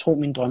jeg skulle ikke tro, at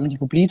mine drømme de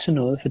kunne blive til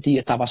noget, fordi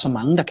at der var så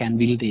mange, der gerne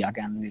ville det, jeg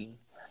gerne ville.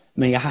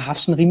 Men jeg har haft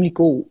sådan en rimelig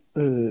god...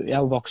 jeg er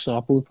jo vokset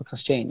op ude på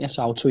Christiania,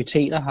 så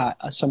autoriteter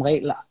har som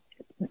regel...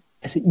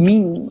 Altså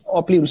min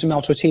oplevelse med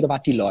autoriteter var,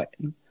 at de løg.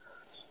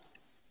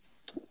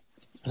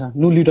 Altså,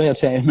 nu lytter jeg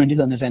til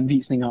myndighedernes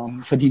anvisninger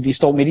om, fordi vi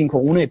står midt i en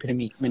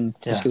coronaepidemi, men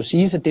det skal jo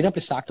siges, at det, der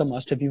blev sagt om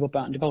os, da vi var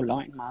børn, det var jo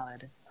løgn meget af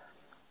det.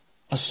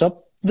 Og så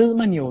ved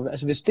man jo,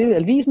 altså hvis det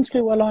avisen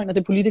skriver løgn, og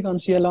det politikeren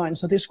siger løgn,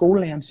 så det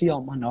skolelæreren siger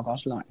om, er nok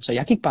også løgn. Så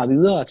jeg gik bare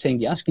videre og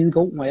tænkte, jeg er skide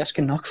god, og jeg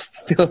skal nok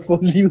få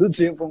livet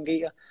til at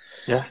fungere.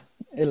 Ja.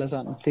 Eller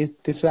sådan.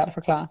 Det er svært at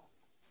forklare.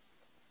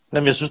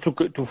 Jamen, jeg synes,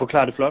 du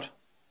forklarer det flot.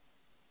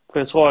 For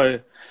jeg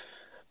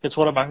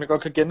tror, der er mange, der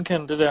godt kan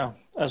genkende det der.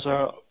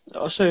 Altså,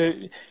 også...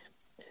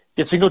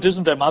 Jeg tænker jo, det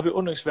som der er meget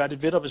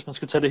beundringsværdigt ved dig, hvis man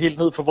skal tage det helt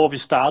ned for, hvor vi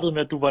startede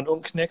med, at du var en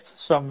ung knægt,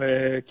 som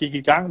gik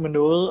i gang med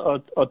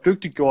noget og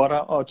dygtiggjorde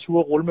dig og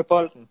turde rulle med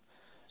bolden.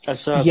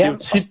 Altså, det er jo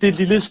tit det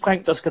lille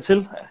spring, der skal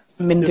til.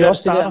 Men det er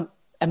også det der,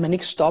 at man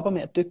ikke stopper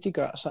med at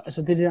dygtiggøre sig.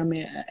 Altså det der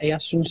med, at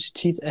jeg synes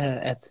tit,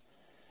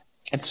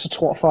 at så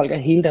tror folk,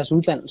 at hele deres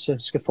uddannelse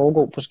skal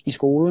foregå i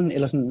skolen,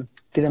 eller sådan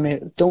det der med,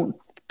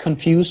 don't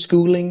confuse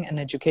schooling and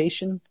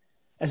education.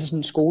 Altså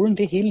sådan, skolen,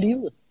 det er hele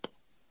livet.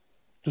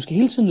 Du skal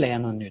hele tiden lære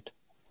noget nyt.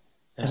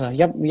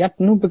 Altså,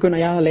 nu begynder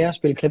jeg at lære at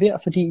spille klaver,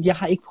 fordi jeg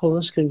har ikke prøvet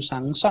at skrive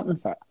sange sådan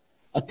før.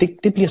 Og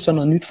det bliver så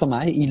noget nyt for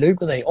mig i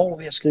løbet af i år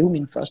ved at skrive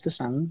mine første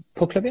sange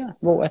på klaver,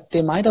 hvor at det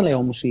er mig, der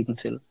laver musikken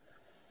til.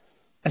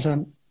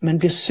 Altså, man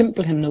bliver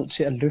simpelthen nødt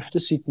til at løfte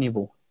sit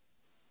niveau.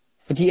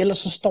 Fordi ellers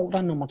så står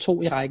der nummer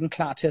 2 i rækken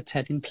klar til at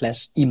tage din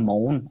plads i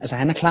morgen. Altså,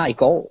 han er klar i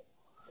går.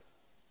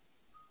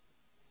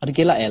 Og det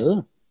gælder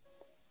alle.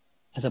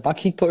 Altså bare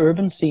kig på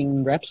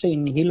urban-scenen,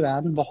 rap-scenen i hele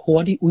verden. Hvor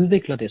hurtigt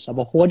udvikler det sig?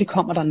 Hvor hurtigt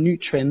kommer der en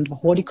ny trend? Hvor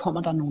hurtigt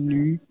kommer der nogle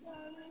nye?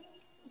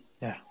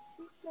 Ja.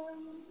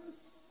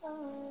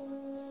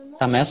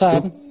 Der er masser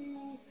af dem.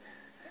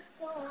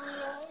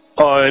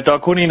 Og der er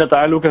kun en af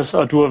dig, Lucas,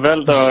 og du har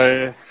valgt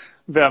at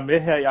være med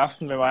her i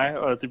aften med mig,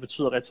 og det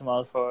betyder rigtig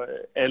meget for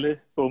alle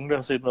unge, der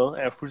har set med,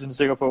 er jeg fuldstændig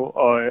sikker på.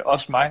 Og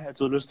også mig, at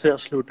du har lyst til at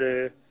slutte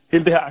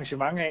hele det her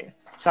arrangement af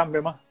sammen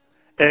med mig.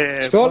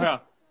 Skål!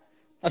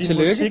 Og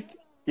tillykke. Musik,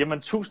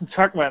 jamen, tusind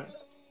tak, mand.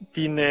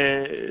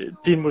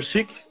 Din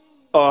musik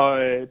og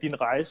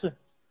din rejse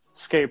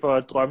skaber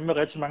drømme med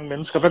rigtig mange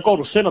mennesker. Hvad går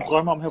du selv og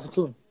drømmer om her for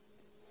tiden?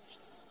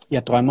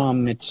 Jeg drømmer om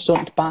et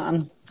sundt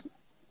barn.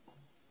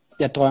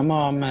 Jeg drømmer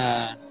om,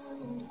 at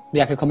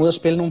jeg kan komme ud og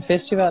spille nogle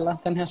festivaler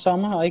den her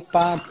sommer, og ikke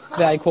bare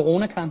være i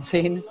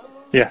coronakarantæne.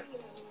 Ja.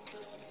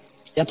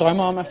 Jeg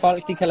drømmer om, at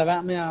folk de kan lade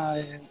være med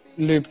at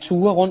løbe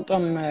ture rundt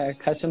om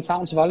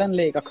Christianshavns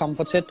voldanlæg og komme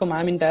for tæt på mig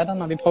og min datter,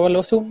 når vi prøver at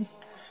lufte hunden.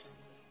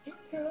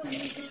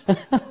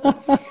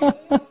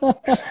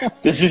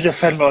 Det synes jeg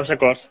fandme også er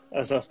godt,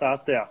 altså at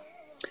starte der.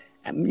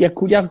 Jeg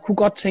kunne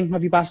godt tænke mig,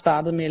 at vi bare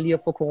startede med lige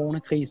at få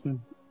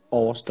coronakrisen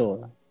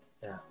overstået.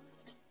 Ja.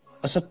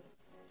 Og så...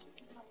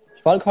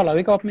 Folk holder jo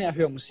ikke op med at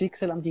høre musik,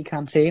 selvom de er i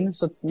karantæne,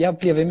 så jeg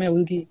bliver ved med at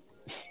udgive.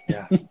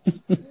 Ja.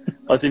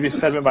 Og det er vi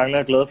fandme mange, der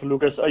er glade for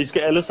Lukas. Og I skal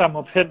alle sammen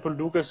hoppe hen på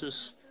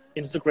Lukas'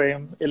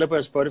 Instagram, eller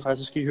på Spotify,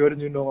 så skal I høre det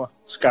nye nummer,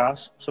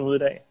 Scars, som er ude i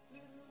dag.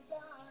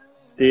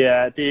 Det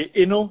er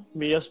endnu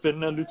mere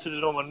spændende at lytte til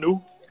det nummer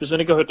nu. Hvis man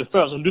ikke har hørt det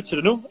før, så lyt til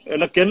det nu,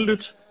 eller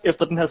genlyt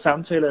efter den her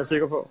samtale, er jeg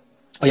sikker på.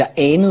 Og jeg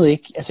anede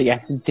ikke, altså ja,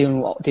 det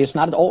er jo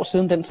snart et år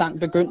siden, den sang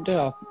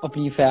begyndte at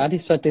blive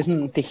færdig, så det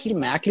er helt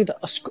mærkeligt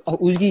at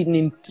udgive den i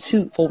en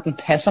tid, hvor den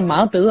passer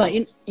meget bedre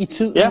ind i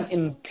tiden,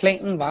 end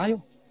planen var jo.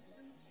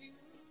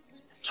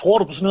 Tror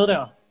du på sådan noget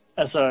der?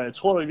 Altså,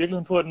 tror du i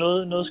virkeligheden på, at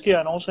noget sker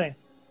af en årsag?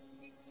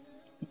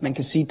 Man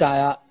kan sige,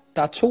 der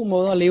er 2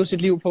 måder at leve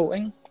sit liv på,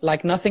 ikke?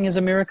 Like nothing is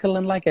a miracle,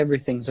 and like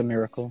everything's a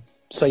miracle.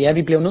 Så ja,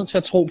 vi bliver nødt til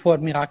at tro på,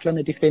 at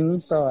miraklerne de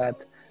findes, og at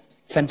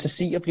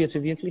fantasier bliver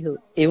til virkelighed.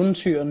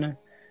 Eventyrene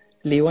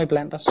lever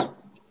iblandt os.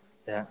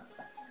 Ja.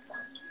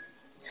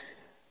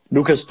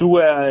 Lukas, du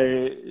er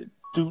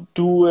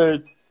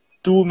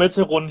med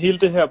til at runde hele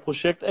det her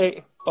projekt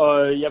af,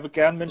 og jeg vil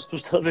gerne, mens du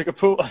stadigvæk er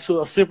på og sidder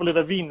og sipper lidt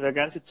af vin, vil jeg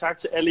gerne sige tak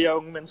til alle jer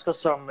unge mennesker,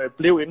 som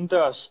blev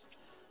indendørs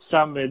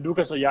sammen med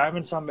Lukas og jeg,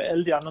 men sammen med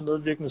alle de andre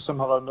medvirkende, som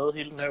har været med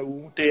hele den her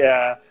uge. Det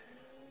er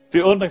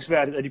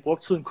beundringsværdigt, at de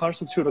brugte tiden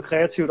konstruktivt og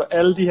kreativt, og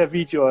alle de her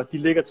videoer, de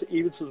ligger til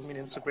evig tid på min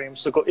Instagram,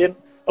 så gå ind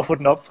og få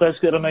den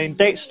opfrisket, eller når I en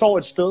dag står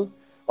et sted,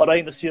 og der er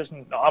en, der siger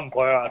sådan, nå, men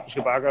prøv at du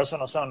skal bare gøre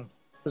sådan og sådan.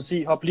 Så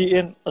sig, hop lige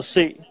ind og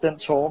se den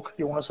talk,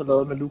 Jonas har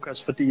lavet med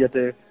Lukas, fordi at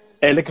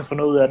alle kan få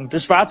noget ud af den.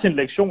 Det svarer til en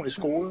lektion i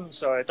skolen,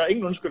 så der er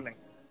ingen undskyldning.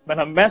 Man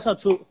har masser af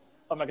tid,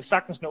 og man kan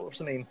sagtens nå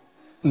sådan en.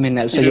 Men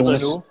altså,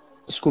 Jonas,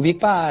 skulle vi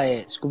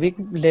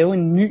ikke lave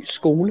en ny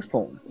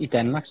skoleform i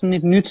Danmark? Sådan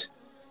et nyt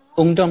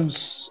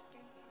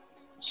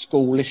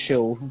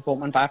ungdomsskoleshow, hvor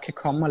man bare kan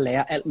komme og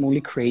lære alt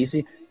muligt crazy,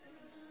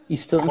 i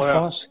stedet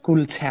for at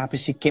skulle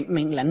terpes igennem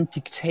en eller anden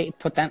diktat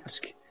på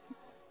dansk.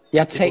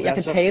 Jeg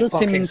kan tale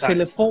til min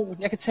telefon.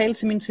 Jeg kan tale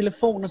til min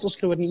telefon, og så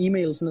skriver den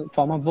e-mails ned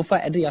for mig. Hvorfor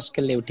er det, jeg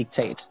skal lave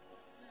diktat?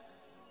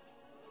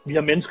 Vi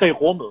har mennesker i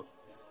rummet.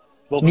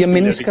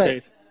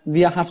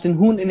 Vi har haft en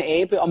hund, en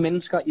abe og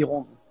mennesker i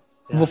rummet.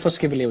 Ja. Hvorfor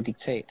skal vi lave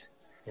diktat?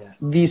 Ja.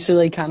 Vi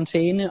sidder i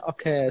karantæne og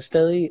kan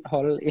stadig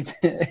holde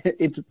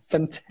et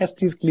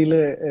fantastisk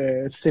lille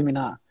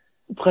seminar.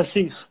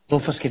 Præcis.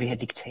 Hvorfor skal vi have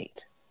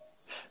diktat?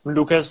 Men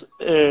Lukas,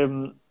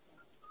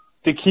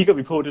 det kigger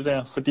vi på det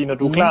der, fordi når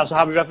du er klar, så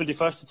har vi i hvert fald de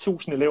første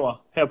 1000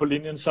 elever her på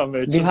linjen, som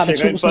vi har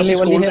 1000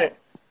 elever lige her.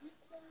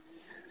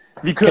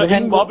 Vi kører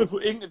ingen mobbe på,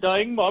 der er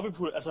ingen mobbe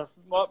på, altså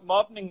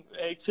mobning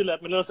er ikke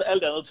tilladt, men ellers er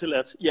alt andet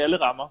tilladt i alle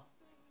rammer.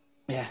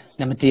 Ja,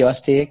 jamen det er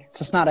også det, ikke?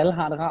 Så snart alle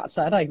har det rart,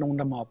 så er der ikke nogen,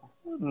 der mobber.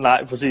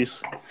 Nej,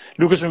 præcis.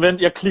 Lukas, min ven,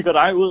 jeg klikker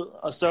dig ud,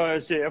 og så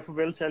siger jeg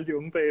farvel til alle de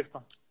unge bagefter.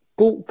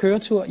 God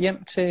køretur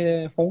hjem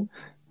til fruen.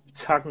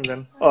 Tak, min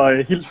ven.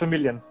 Og hils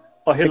familien.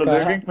 Og held og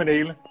lykke, ikke, med det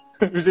hele.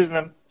 Vi ses,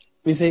 mand.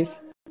 Vi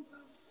ses.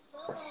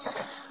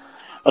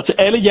 Og til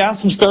alle jer,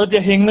 som stadig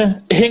bliver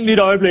hængende, hæng lige et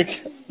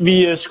øjeblik.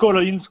 Vi skåler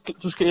lige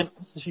du skal ind,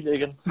 Cecilia,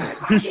 igen.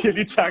 Vi siger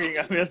lige tak en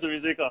gang mere, så vi er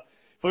sikre.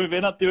 For vi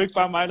venner, det er jo ikke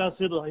bare mig, der har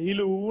siddet her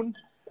hele ugen.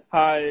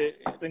 Har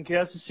den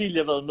kære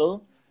Cecilia været med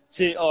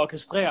til at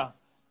orkestrere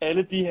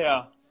alle de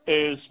her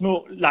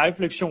små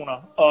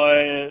live-lektioner. Og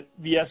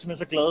vi er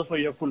simpelthen så glade for,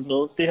 at I har fulgt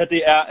med. Det her,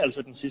 det er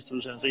altså den sidste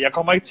udsendelse. Jeg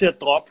kommer ikke til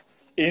at droppe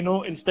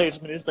endnu en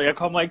statsminister. Jeg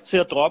kommer ikke til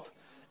at droppe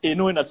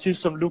endnu en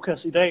artist som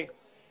Lukas i dag.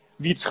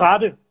 Vi er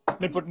trætte,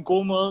 men på den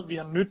gode måde. Vi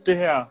har nydt det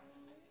her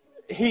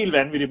helt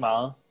vanvittigt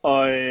meget.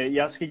 Og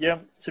jeg skal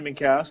hjem til min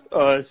kæreste,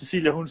 og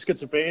Cecilia, hun skal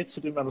tilbage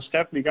til det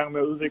manuskript, vi er i gang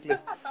med at udvikle.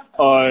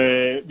 Og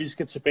vi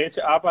skal tilbage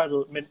til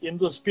arbejdet, men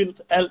intet er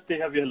spildt. Alt det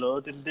her, vi har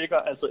lavet, det ligger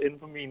altså inde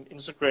på min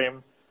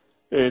Instagram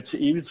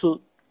til evig tid.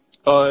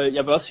 Og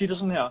jeg vil også sige det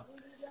sådan her.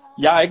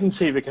 Jeg er ikke en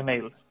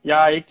tv-kanal.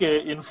 Jeg er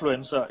ikke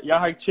influencer. Jeg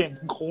har ikke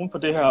tjent en krone på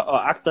det her,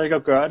 og agter ikke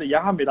at gøre det. Jeg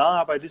har mit eget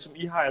arbejde, ligesom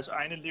I har jeres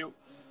egne liv.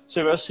 Så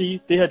jeg vil også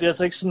sige, det her det er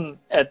altså ikke sådan,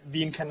 at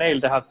vi er en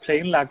kanal, der har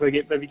planlagt,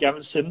 hvad vi gerne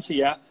vil sende til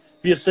jer.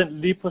 Vi har sendt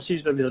lige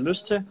præcis, hvad vi havde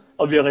lyst til,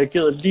 og vi har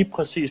reageret lige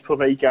præcis på,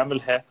 hvad I gerne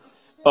vil have.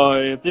 Og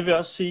det vil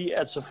også sige,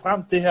 at så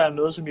frem det her er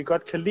noget, som I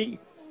godt kan lide,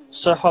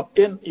 så hop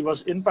ind i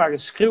vores indbakke.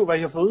 Skriv, hvad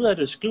I har fået ud af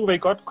det. Skriv, hvad I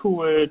godt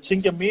kunne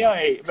tænke jer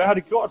mere af. Hvad har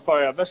det gjort for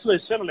jer? Hvad sidder I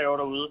selv og laver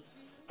derude?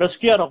 Hvad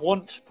sker der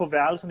rundt på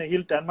værelserne i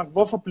hele Danmark?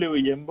 Hvorfor blev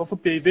I hjemme? Hvorfor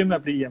blev I ved med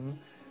at blive hjemme?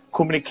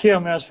 Kommuniker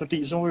med os,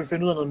 fordi så må vi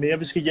finde ud af noget mere.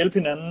 Vi skal hjælpe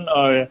hinanden,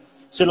 og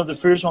selvom det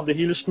føles som om det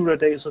hele slutter i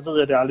dag, så ved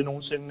jeg, at det aldrig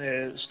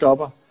nogensinde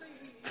stopper.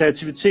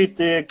 Kreativitet,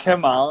 det kan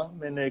meget,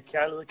 men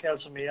kærlighed kan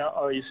altså mere,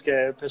 og I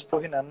skal passe på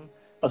hinanden.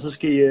 Og så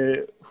skal I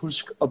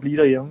huske at blive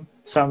derhjemme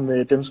sammen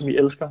med dem, som I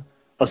elsker.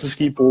 Og så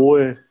skal I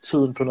bruge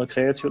tiden på noget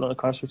kreativt og noget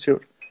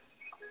konstruktivt.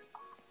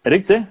 Er det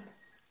ikke det?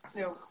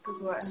 Jo,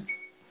 det tror jeg.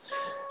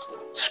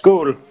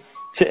 Skål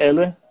til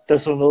alle, der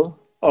så med.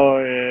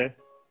 Og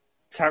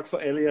tak for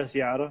alle jeres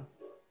hjerter.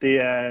 Det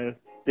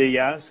er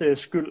jeres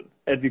skyld,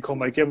 at vi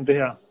kommer igennem det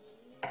her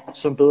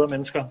som bedre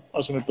mennesker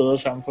og som et bedre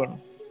samfund.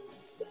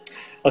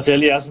 Og til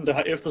alle jer, som der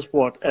har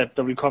efterspurgt, at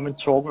der vil komme en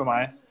talk med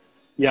mig.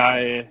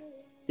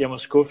 Jeg må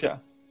skuffe jer.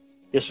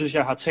 Jeg synes,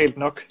 jeg har talt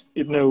nok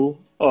i den her uge,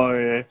 og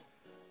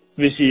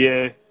hvis I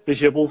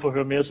har brug for at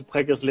høre mere, så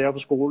prik jeres lærer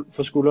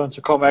på skulderen,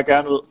 så kommer jeg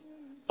gerne ud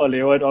og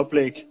laver et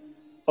oplæg.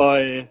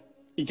 Og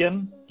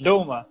igen,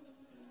 lov mig,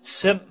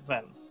 send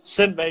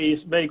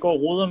hvad I går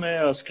og roder med,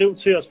 og skriv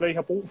til os, hvad I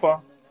har brug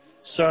for.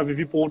 Så vil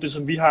vi bruge det,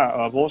 som vi har,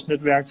 og vores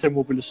netværk til at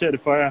mobilisere det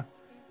for jer.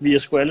 Vi er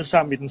sgu alle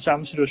sammen i den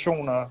samme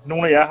situation, og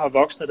nogle af jer har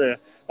voksne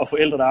og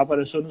forældre, der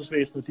arbejder i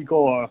sundhedsvæsenet, de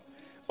går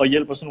og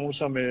hjælper sådan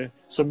nogen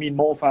som min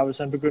morfar, hvis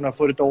han begynder at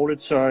få det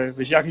dårligt. Så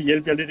hvis jeg kan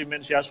hjælpe jer lidt,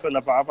 imens jeres forældre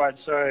er på arbejde,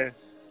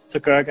 så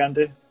gør jeg gerne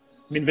det.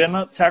 Mine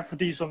venner, tak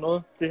fordi I så med.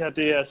 Det her,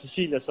 det er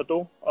Cecilia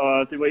Sado,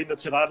 og det var en, der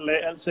tilrettelagde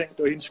alting.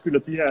 Det var hendes skyld,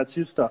 at de her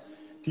artister,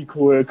 de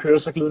kunne køre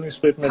så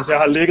glidningsfrit, mens jeg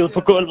har ligget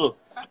på gulvet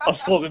og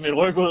strukket mit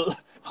ryg ud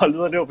og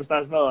lider lever på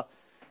snadsmadder.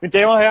 Mine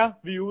damer og herrer,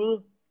 vi er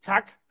ude.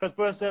 Tak, pas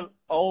på jer selv,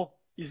 og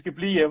I skal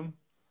blive hjemme.